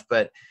this stuff,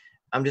 but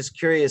I'm just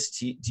curious,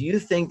 do you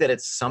think that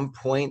at some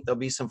point there'll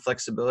be some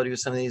flexibility with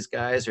some of these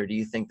guys, or do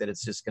you think that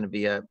it's just going to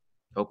be a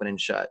open and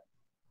shut?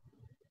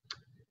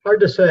 Hard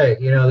to say.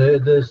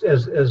 As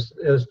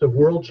the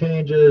world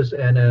changes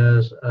and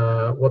as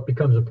what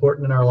becomes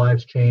important in our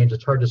lives change,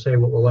 it's hard to say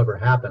what will ever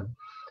happen.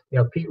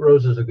 Pete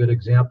Rose is a good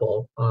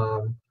example.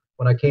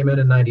 When I came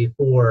in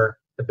 '94,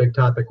 the big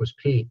topic was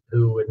Pete,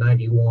 who in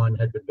 '91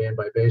 had been banned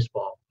by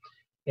baseball.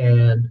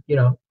 And,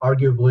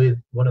 arguably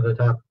one of the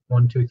top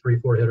 1, 2, 3,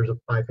 4 hitters of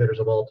 5 hitters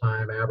of all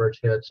time, average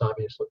hits,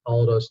 obviously,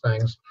 all of those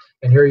things.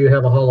 And here you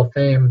have a Hall of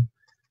Fame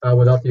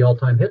without the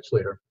all-time hits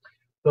leader.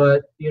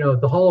 But,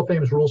 the Hall of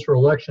Fame's rules for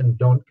election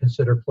don't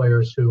consider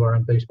players who are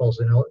on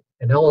baseball's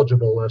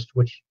ineligible list,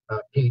 which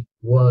Pete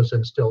was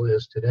and still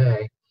is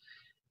today.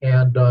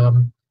 And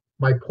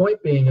my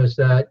point being is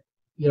that,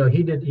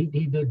 he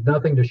did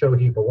nothing to show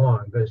he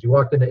belonged, because he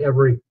walked into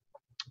every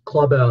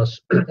clubhouse,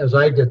 as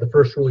I did. The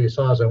first rule you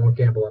saw is I won't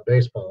gamble on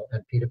baseball,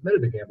 and Pete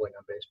admitted to gambling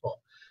on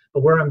baseball.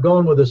 But where I'm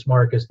going with this,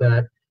 Mark, is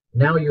that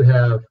now you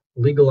have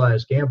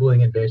legalized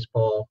gambling in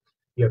baseball.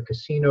 You have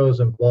casinos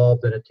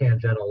involved at a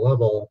tangential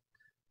level,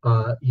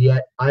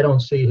 yet I don't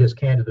see his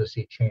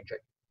candidacy changing.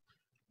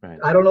 Right.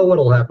 I don't know what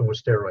will happen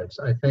with steroids.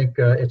 I think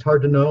it's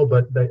hard to know,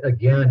 but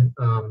again,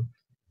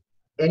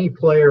 any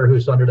player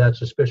who's under that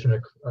suspicion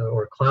of,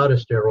 or cloud of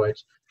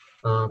steroids,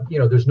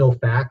 there's no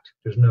fact,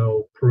 there's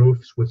no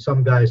proofs. With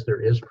some guys,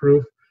 there is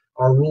proof.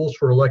 Our rules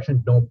for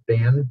election don't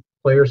ban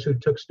players who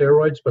took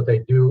steroids, but they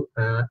do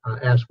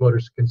ask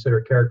voters to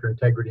consider character,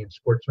 integrity, and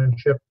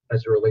sportsmanship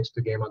as it relates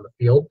to the game on the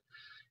field.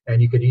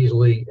 And you could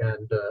easily,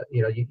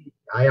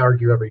 I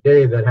argue every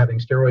day that having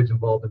steroids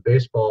involved in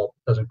baseball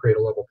doesn't create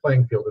a level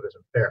playing field. It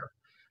isn't fair.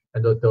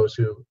 And those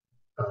who,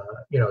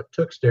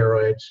 took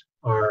steroids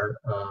are,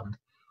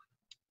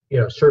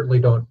 certainly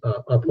don't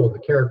uphold the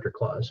character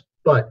clause.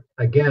 But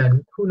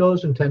again, who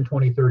knows in 10,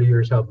 20, 30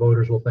 years how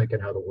voters will think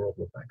and how the world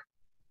will think.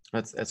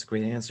 That's a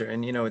great answer.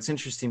 And, it's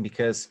interesting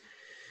because,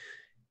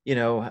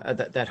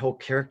 that whole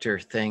character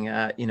thing,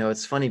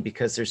 it's funny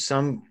because there's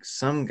some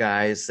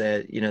guys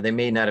that, they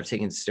may not have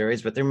taken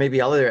steroids, but there may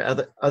be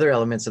other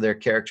elements of their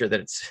character that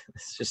it's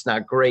just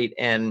not great.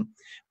 And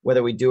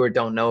whether we do or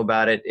don't know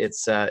about it,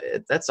 it's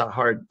it's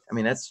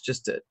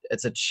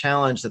a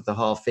challenge that the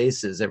Hall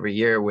faces every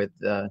year with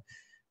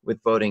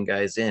voting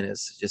guys in,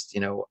 is just,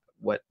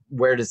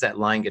 where does that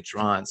line get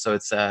drawn? So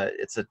it's a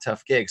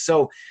tough gig.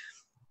 So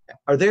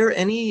are there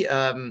any,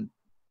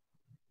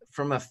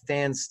 from a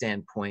fan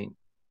standpoint,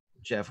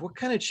 Jeff, what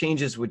kind of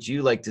changes would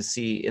you like to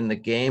see in the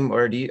game,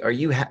 or are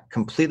you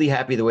completely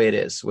happy the way it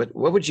is? What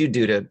would you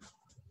do to,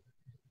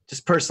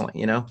 just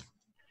personally, Well,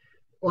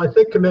 I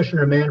think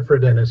Commissioner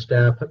Manfred and his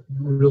staff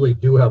really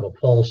do have a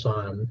pulse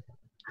on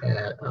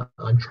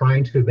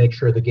trying to make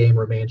sure the game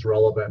remains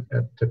relevant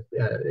to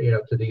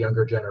the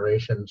younger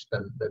generations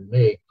than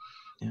me.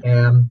 Yeah.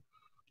 And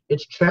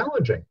it's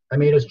challenging. I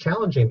mean, it's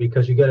challenging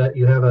because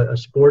you have a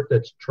sport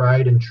that's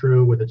tried and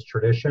true with its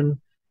tradition.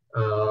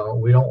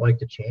 We don't like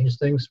to change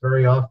things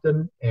very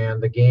often,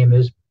 and the game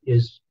is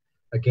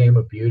a game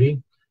of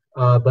beauty.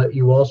 But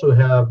you also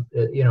have,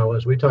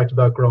 as we talked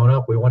about growing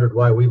up, we wondered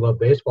why we love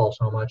baseball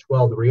so much.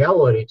 Well, the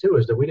reality too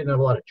is that we didn't have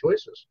a lot of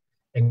choices,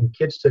 and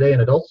kids today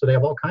and adults today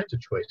have all kinds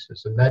of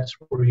choices, and that's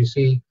where you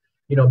see,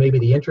 maybe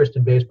the interest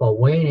in baseball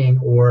waning,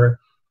 or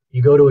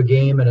you go to a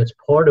game and it's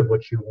part of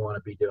what you want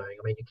to be doing.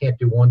 I mean, you can't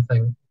do one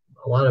thing.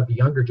 A lot of the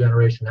younger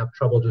generation have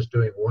trouble just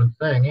doing one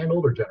thing, and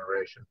older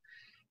generation.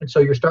 And so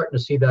you're starting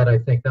to see that, I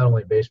think, not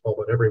only in baseball,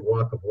 but every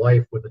walk of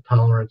life, with the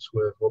tolerance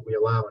with what we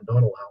allow and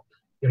don't allow.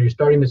 You're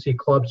starting to see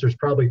clubs. There's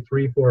probably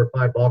 3, 4, or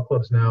 5 ball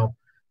clubs now,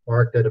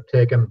 Mark, that have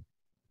taken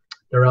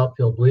their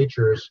outfield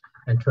bleachers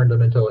and turned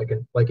them into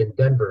like in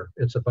Denver.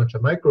 It's a bunch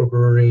of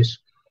microbreweries,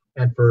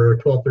 and for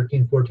 12,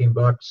 13, 14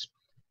 bucks,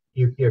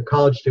 you're a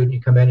college student,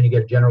 you come in and you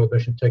get a general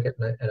admission ticket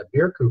and a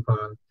beer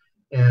coupon,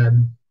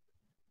 and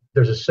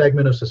there's a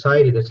segment of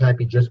society that's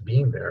happy just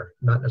being there,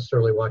 not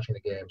necessarily watching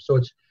the game. So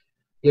it's,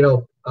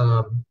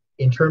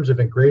 in terms of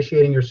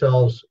ingratiating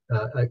yourselves,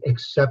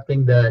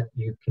 accepting that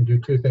you can do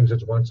two things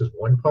at once is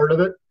one part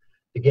of it.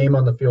 The game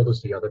on the field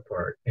is the other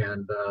part.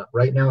 And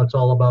right now it's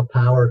all about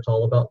power. It's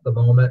all about the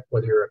moment,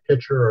 whether you're a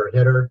pitcher or a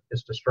hitter.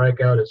 It's the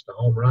strikeout, it's the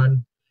home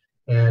run,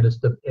 and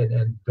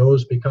and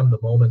those become the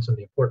moments and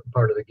the important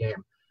part of the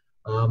game.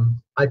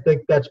 I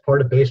think that's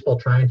part of baseball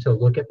trying to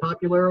look at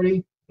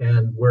popularity,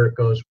 and where it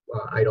goes,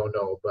 I don't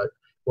know. But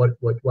what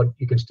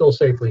you can still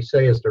safely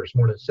say is there's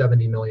more than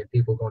 70 million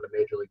people going to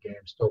major league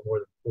games, still more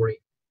than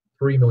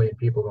 43 million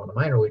people going to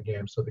minor league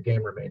games, so the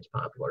game remains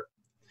popular.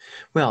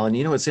 Well,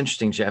 and what's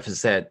interesting, Jeff,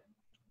 is that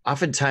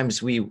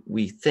oftentimes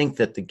we think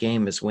that the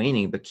game is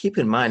waning, but keep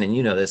in mind, and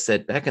this,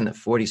 that back in the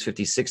 40s,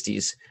 50s,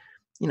 60s,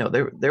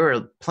 there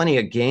were plenty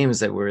of games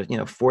that were,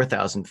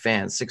 4,000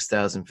 fans,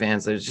 6,000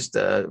 fans. There's just,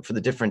 for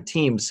the different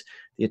teams,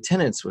 the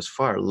attendance was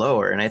far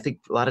lower. And I think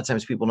a lot of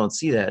times people don't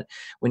see that.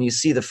 When you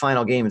see the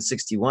final game in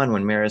 61,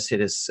 when Maris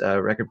hit his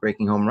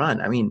record-breaking home run,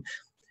 I mean,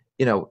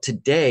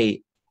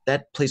 today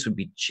that place would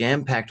be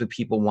jam-packed with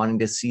people wanting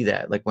to see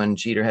that, like when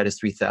Jeter had his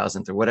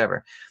 3,000th or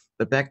whatever.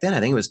 But back then, I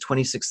think it was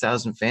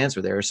 26,000 fans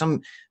were there, or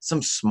some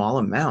small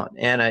amount.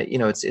 And,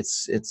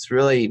 it's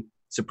really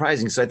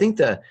surprising. So I think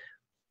the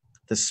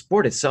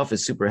sport itself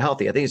is super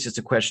healthy. I think it's just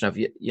a question of,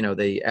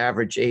 the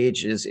average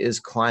age is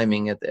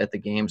climbing at the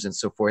games and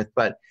so forth.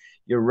 But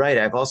you're right.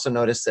 I've also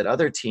noticed that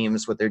other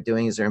teams, what they're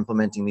doing is they're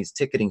implementing these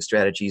ticketing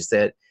strategies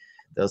that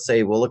they'll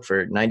say, well, look,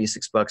 for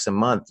 $96 a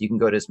month, you can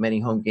go to as many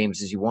home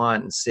games as you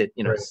want and sit,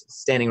 right,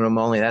 standing room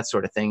only, that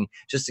sort of thing,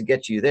 just to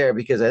get you there.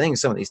 Because I think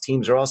some of these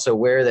teams are also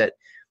aware that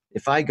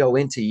if I go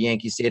into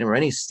Yankee Stadium or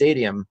any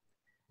stadium,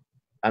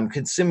 I'm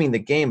consuming the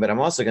game, but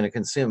I'm also going to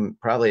consume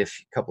probably a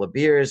couple of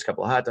beers, a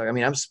couple of hot dogs. I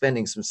mean, I'm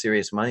spending some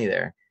serious money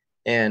there,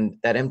 and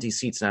that empty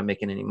seat's not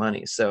making any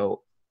money.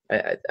 So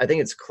I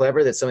think it's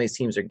clever that some of these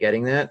teams are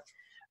getting that.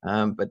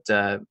 But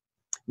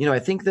I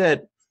think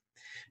that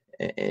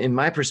in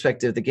my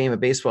perspective, the game of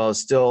baseball is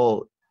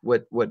still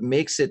what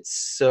makes it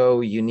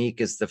so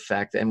unique is the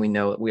fact that, and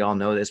we all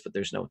know this, but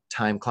there's no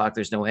time clock.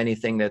 There's no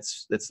anything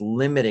that's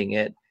limiting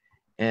it.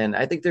 And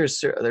I think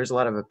there's a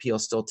lot of appeal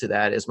still to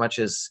that, as much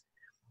as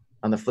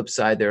on the flip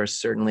side, there are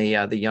certainly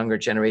the younger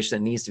generation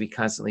that needs to be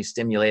constantly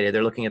stimulated.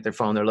 They're looking at their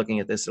phone, they're looking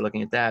at this, they're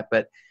looking at that.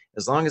 But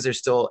as long as they're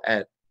still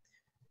at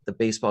the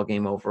baseball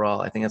game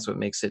overall, I think that's what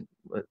makes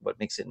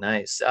it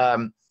nice.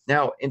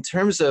 Now, in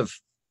terms of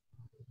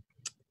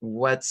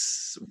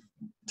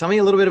tell me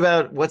a little bit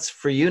about what's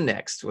for you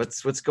next.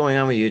 What's going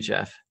on with you,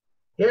 Jeff?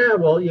 Yeah,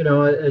 well, as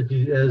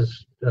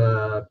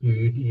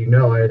you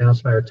know, I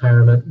announced my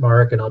retirement,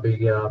 Mark, and I'll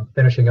be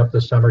finishing up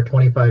this summer.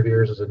 25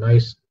 years is a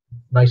nice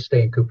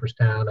stay in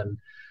Cooperstown, and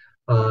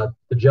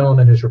the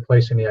gentleman who's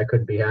replacing me, I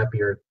couldn't be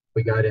happier.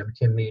 We got him,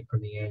 Tim Mead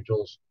from the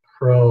Angels,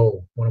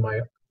 one of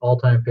my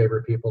all-time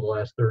favorite people the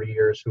last 30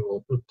 years,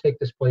 who will take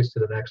this place to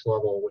the next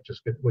level, which is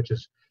good, which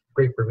is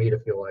great for me to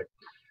feel like.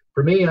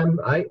 For me,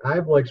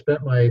 I've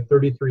spent my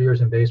 33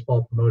 years in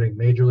baseball promoting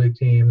major league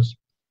teams,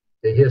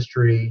 the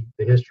history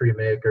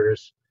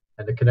makers,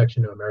 and the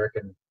connection to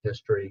American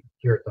history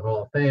here at the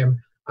Hall of Fame.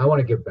 I want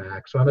to give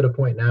back. So I'm at a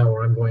point now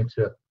where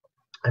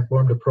I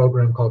formed a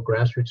program called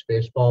Grassroots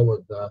Baseball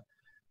with a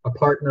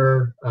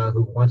partner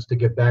who wants to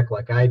give back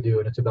like I do.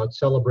 And it's about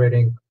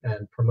celebrating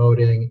and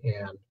promoting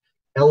and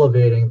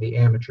elevating the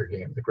amateur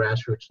game, the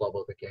grassroots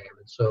level of the game.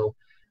 And so,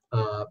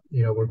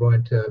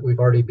 we've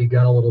already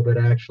begun a little bit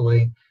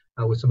actually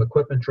with some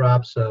equipment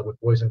drops with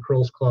Boys and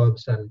Girls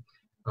Clubs and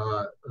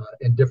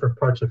in different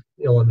parts of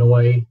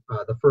Illinois.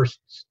 The first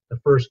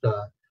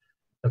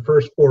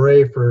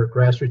foray for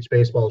grassroots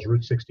baseball is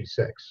Route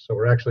 66. So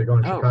we're actually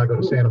going Chicago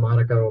to Santa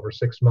Monica over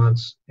 6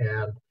 months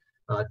and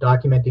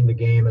documenting the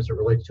game as it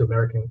relates to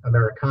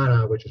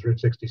Americana, which is Route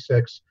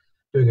 66,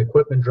 doing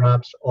equipment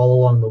drops all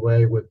along the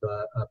way with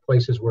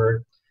places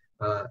where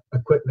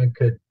equipment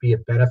could be a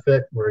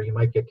benefit, where you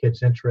might get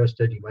kids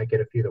interested, you might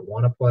get a few that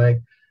want to play.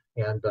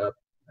 And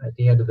at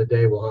the end of the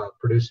day, we'll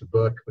produce a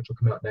book, which will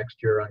come out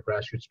next year on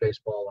grassroots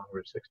baseball on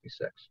Route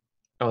 66.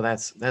 Oh,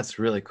 that's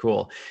really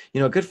cool.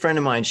 A good friend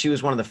of mine, she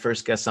was one of the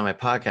first guests on my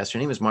podcast. Her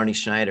name is Marnie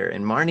Schneider.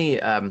 And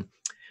Marnie,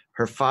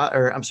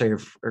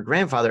 her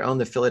grandfather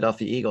owned the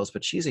Philadelphia Eagles,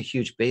 but she's a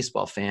huge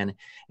baseball fan.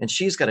 And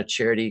she's got a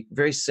charity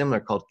very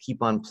similar called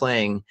Keep On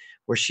Playing,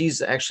 where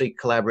she's actually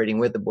collaborating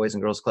with the Boys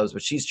and Girls Clubs,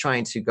 but she's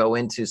trying to go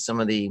into some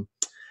of the,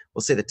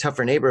 we'll say, the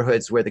tougher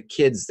neighborhoods where the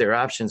kids, their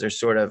options are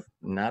sort of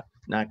not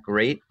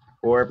great,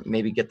 or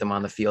maybe get them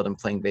on the field and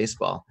playing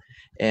baseball.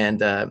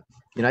 And,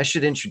 I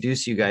should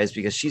introduce you guys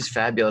because she's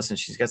fabulous and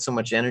she's got so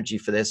much energy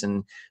for this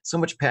and so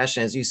much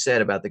passion, as you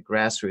said, about the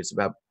grassroots,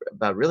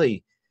 about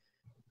really,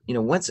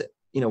 one of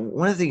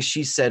the things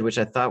she said, which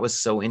I thought was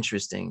so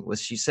interesting,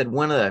 was she said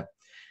and I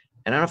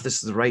don't know if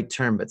this is the right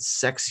term, but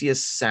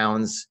sexiest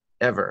sounds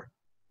ever.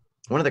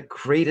 One of the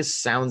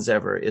greatest sounds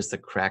ever is the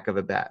crack of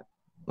a bat.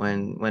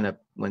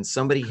 When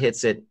somebody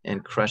hits it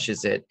and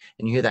crushes it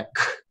and you hear that,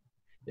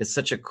 it's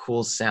such a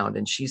cool sound.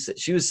 And she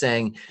was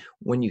saying,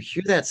 when you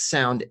hear that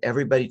sound,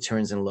 everybody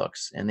turns and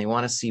looks and they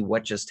want to see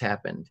what just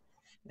happened.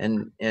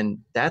 And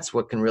that's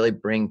what can really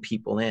bring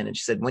people in. And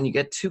she said, when you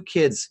get two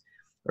kids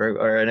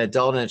or an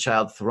adult and a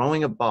child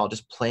throwing a ball,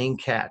 just playing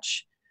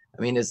catch,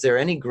 I mean, is there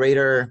any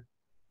greater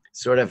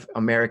sort of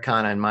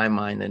Americana in my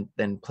mind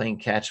than playing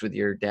catch with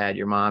your dad,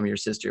 your mom, your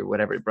sister,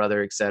 whatever,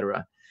 brother,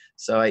 etc.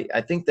 So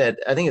I think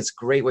it's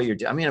great what you're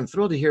doing. I mean, I'm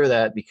thrilled to hear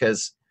that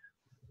because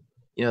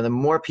the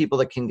more people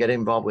that can get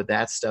involved with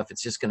that stuff,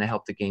 it's just going to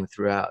help the game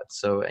throughout.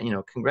 So,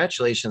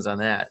 congratulations on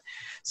that.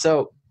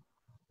 So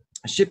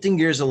shifting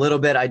gears a little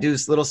bit, I do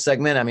this little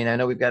segment. I mean, I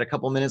know we've got a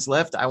couple minutes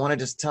left. I want to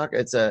just talk.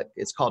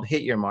 It's called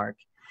Hit Your Mark.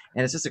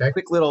 And it's just a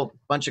quick little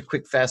bunch of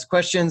quick, fast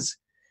questions.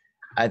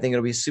 I think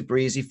it'll be super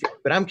easy.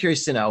 But I'm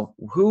curious to know,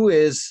 who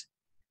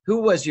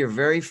was your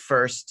very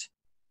first,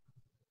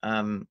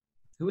 who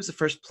was the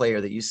first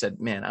player that you said,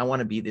 man, I want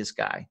to be this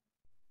guy?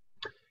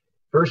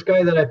 First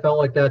guy that I felt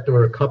like that, there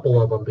were a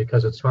couple of them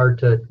because it's hard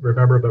to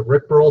remember, but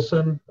Rick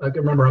Burleson, I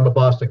can remember, I'm a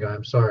Boston guy,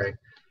 I'm sorry.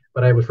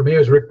 But for me, it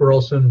was Rick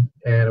Burleson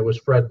and it was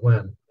Fred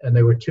Lynn. And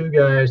they were two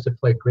guys that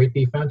played great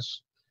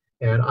defense.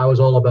 And I was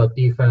all about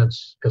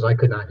defense because I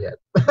could not hit.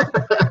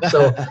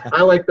 So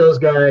I like those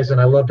guys, and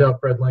I loved how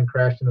Fred Lynn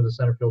crashed into the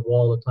center field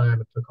wall all the time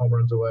and took home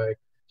runs away.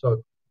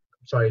 So,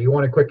 sorry, you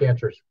wanted quick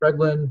answers. Fred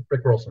Lynn,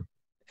 Rick Burleson.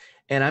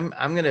 And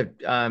I'm going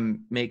to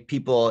make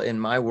people in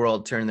my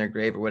world turn their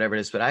grave or whatever it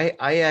is. But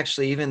I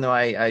actually, even though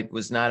I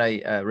was not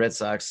a Red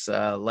Sox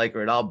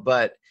liker at all,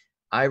 but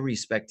I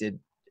respected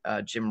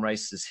Jim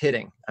Rice's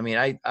hitting. I mean,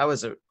 I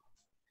was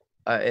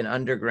an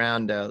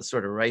underground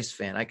sort of Rice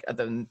fan.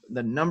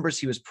 The numbers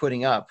he was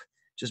putting up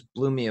just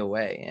blew me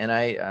away. And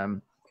I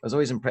was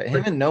always impressed.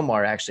 Him and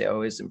Nomar, actually, I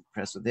was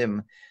impressed with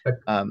him.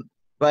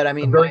 But I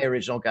mean, my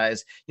original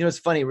guys, it's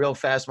funny, real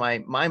fast.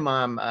 My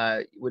mom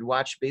would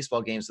watch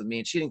baseball games with me,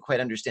 and she didn't quite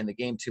understand the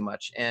game too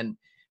much. And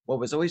what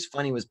was always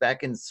funny was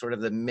back in sort of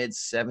the mid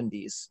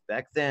 70s,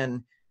 back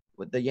then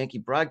with the Yankee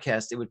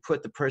broadcast, it would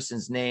put the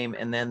person's name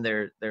and then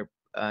their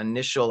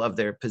initial of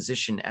their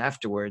position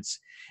afterwards.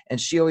 And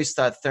she always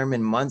thought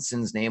Thurman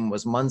Munson's name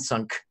was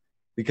Munsunk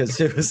because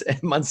it was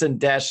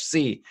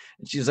Munson-C.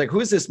 And she was like,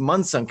 who's this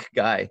Munsunk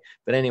guy?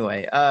 But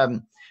anyway,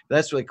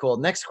 that's really cool.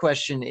 Next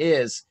question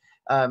is,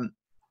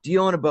 do you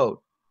own a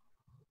boat?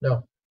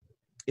 No.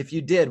 If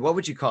you did, what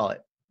would you call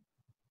it?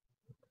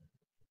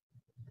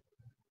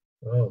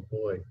 Oh,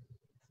 boy.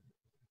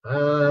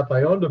 If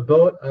I owned a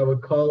boat, I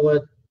would call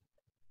it,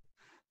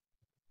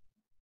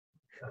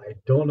 I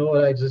don't know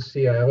what I just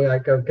see. I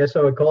guess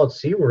I would call it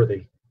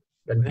Seaworthy.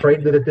 and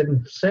prayed that it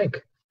didn't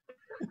sink.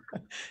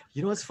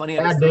 You know what's funny?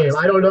 Bad name.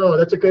 I don't know.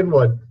 That's a good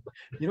one.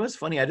 You know what's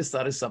funny? I just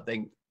thought of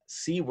something.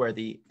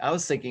 Seaworthy. I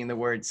was thinking the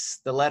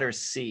letter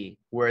C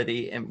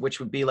worthy, and which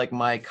would be like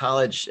my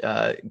college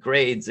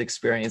grades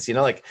experience. You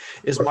know, like,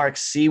 is Mark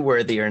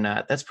seaworthy or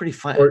not? That's pretty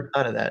fun. I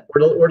thought of that.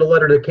 Or the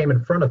letter that came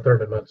in front of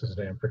Thurman Munson's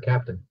name for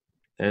captain.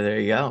 There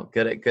you go.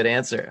 Good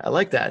answer. I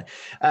like that.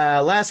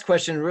 Last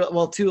question.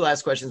 Well, two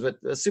last questions, but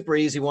a super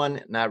easy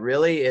one. Not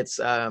really. It's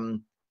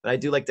but I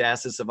do like to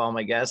ask this of all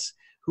my guests.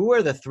 Who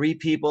are the 3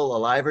 people,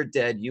 alive or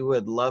dead, you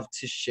would love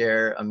to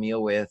share a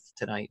meal with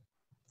tonight,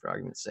 for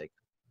argument's sake?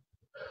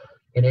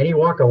 In any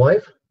walk of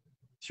life?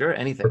 Sure,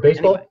 anything. For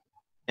baseball?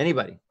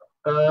 Anybody.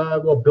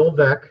 Well, Bill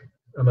Veeck.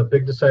 I'm a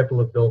big disciple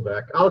of Bill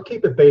Veeck. I'll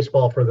keep it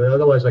baseball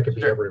otherwise I could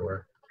be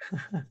everywhere.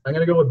 I'm going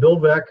to go with Bill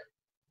Veeck.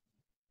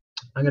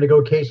 I'm going to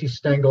go Casey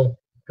Stengel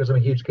because I'm a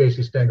huge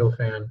Casey Stengel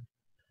fan.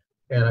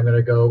 And I'm going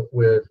to go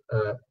with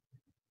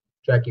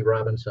Jackie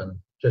Robinson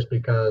just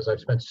because I've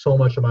spent so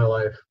much of my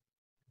life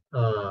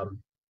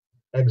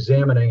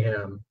examining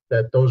him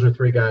that those are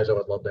 3 guys I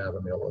would love to have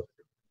a meal with.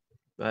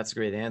 That's a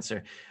great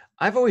answer.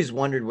 I've always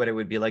wondered what it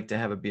would be like to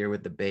have a beer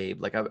with the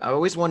Babe. Like I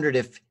always wondered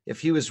if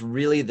he was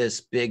really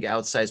this big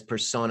outsized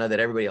persona that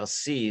everybody else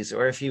sees,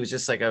 or if he was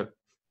just like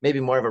maybe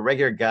more of a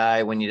regular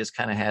guy when you just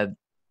kind of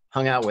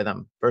hung out with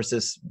him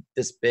versus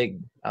this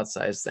big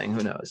outsized thing.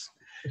 Who knows?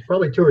 It's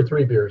probably 2 or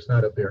 3 beers,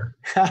 not a beer.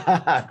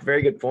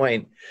 Very good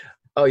point.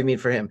 Oh, you mean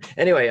for him?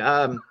 Anyway,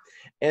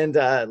 and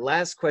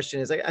last question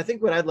is, I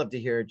think what I'd love to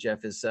hear,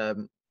 Jeff, is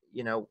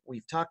you know,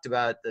 we've talked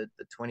about the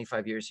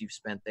 25 years you've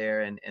spent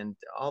there and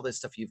all this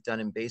stuff you've done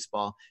in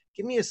baseball.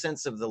 Give me a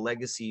sense of the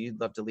legacy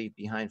you'd love to leave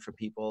behind for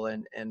people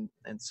and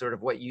sort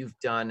of what you've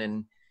done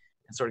and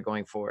sort of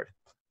going forward.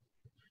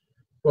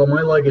 Well,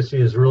 my legacy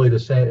is really the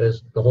same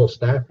as the whole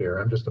staff here.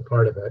 I'm just a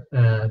part of it.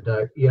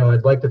 And, you know,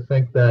 I'd like to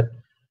think that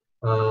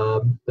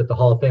that the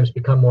Hall of Fame's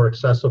become more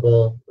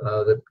accessible,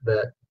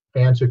 that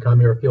fans who come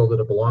here feel that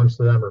it belongs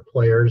to them, or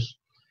players.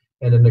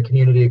 And in the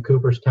community of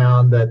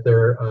Cooperstown, that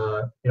they're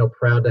you know,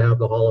 proud to have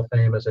the Hall of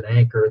Fame as an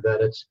anchor, that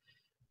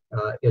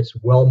it's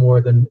well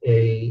more than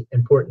an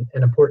important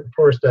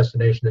tourist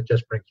destination that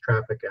just brings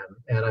traffic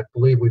in. And I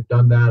believe we've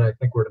done that. I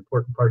think we're an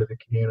important part of the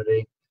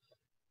community.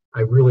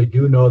 I really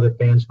do know that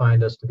fans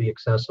find us to be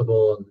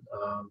accessible, and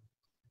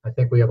I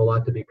think we have a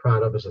lot to be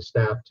proud of as a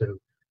staff to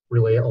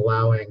really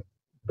allowing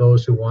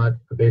those who want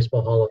the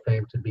Baseball Hall of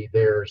Fame to be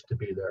theirs.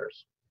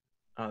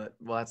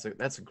 Well,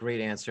 that's a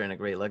great answer and a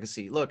great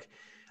legacy. Look,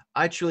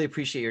 I truly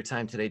appreciate your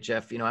time today,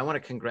 Jeff. You know, I want to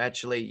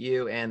congratulate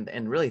you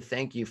and really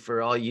thank you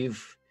for all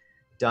you've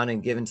done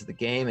and given to the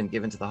game and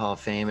given to the Hall of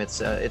Fame.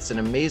 It's an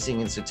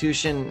amazing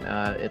institution.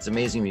 It's an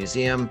amazing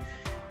museum.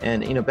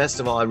 And, you know,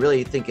 best of all, I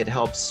really think it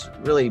helps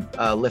really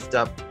lift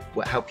up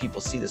how people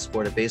see the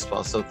sport of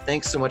baseball. So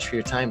thanks so much for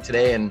your time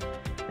today. And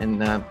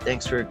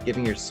thanks for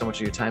giving so much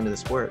of your time to the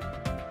sport.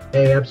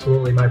 Hey,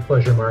 absolutely. My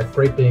pleasure, Mark.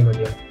 Great being with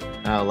you.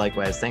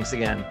 Likewise. Thanks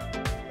again.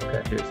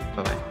 Okay. Cheers.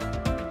 Bye-bye.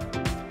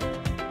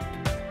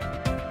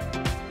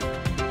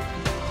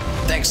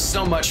 Thanks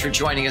so much for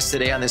joining us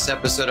today on this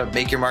episode of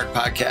Make Your Mark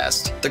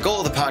podcast. The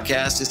goal of the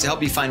podcast is to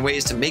help you find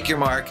ways to make your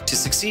mark, to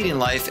succeed in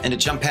life, and to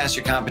jump past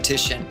your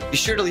competition. Be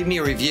sure to leave me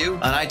a review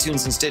on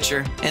iTunes and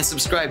Stitcher, and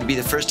subscribe to be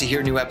the first to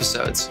hear new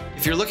episodes.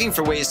 If you're looking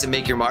for ways to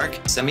make your mark,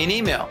 send me an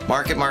email,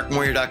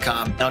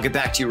 mark@markmoyer.com, and I'll get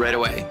back to you right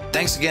away.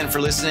 Thanks again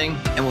for listening,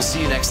 and we'll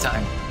see you next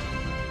time.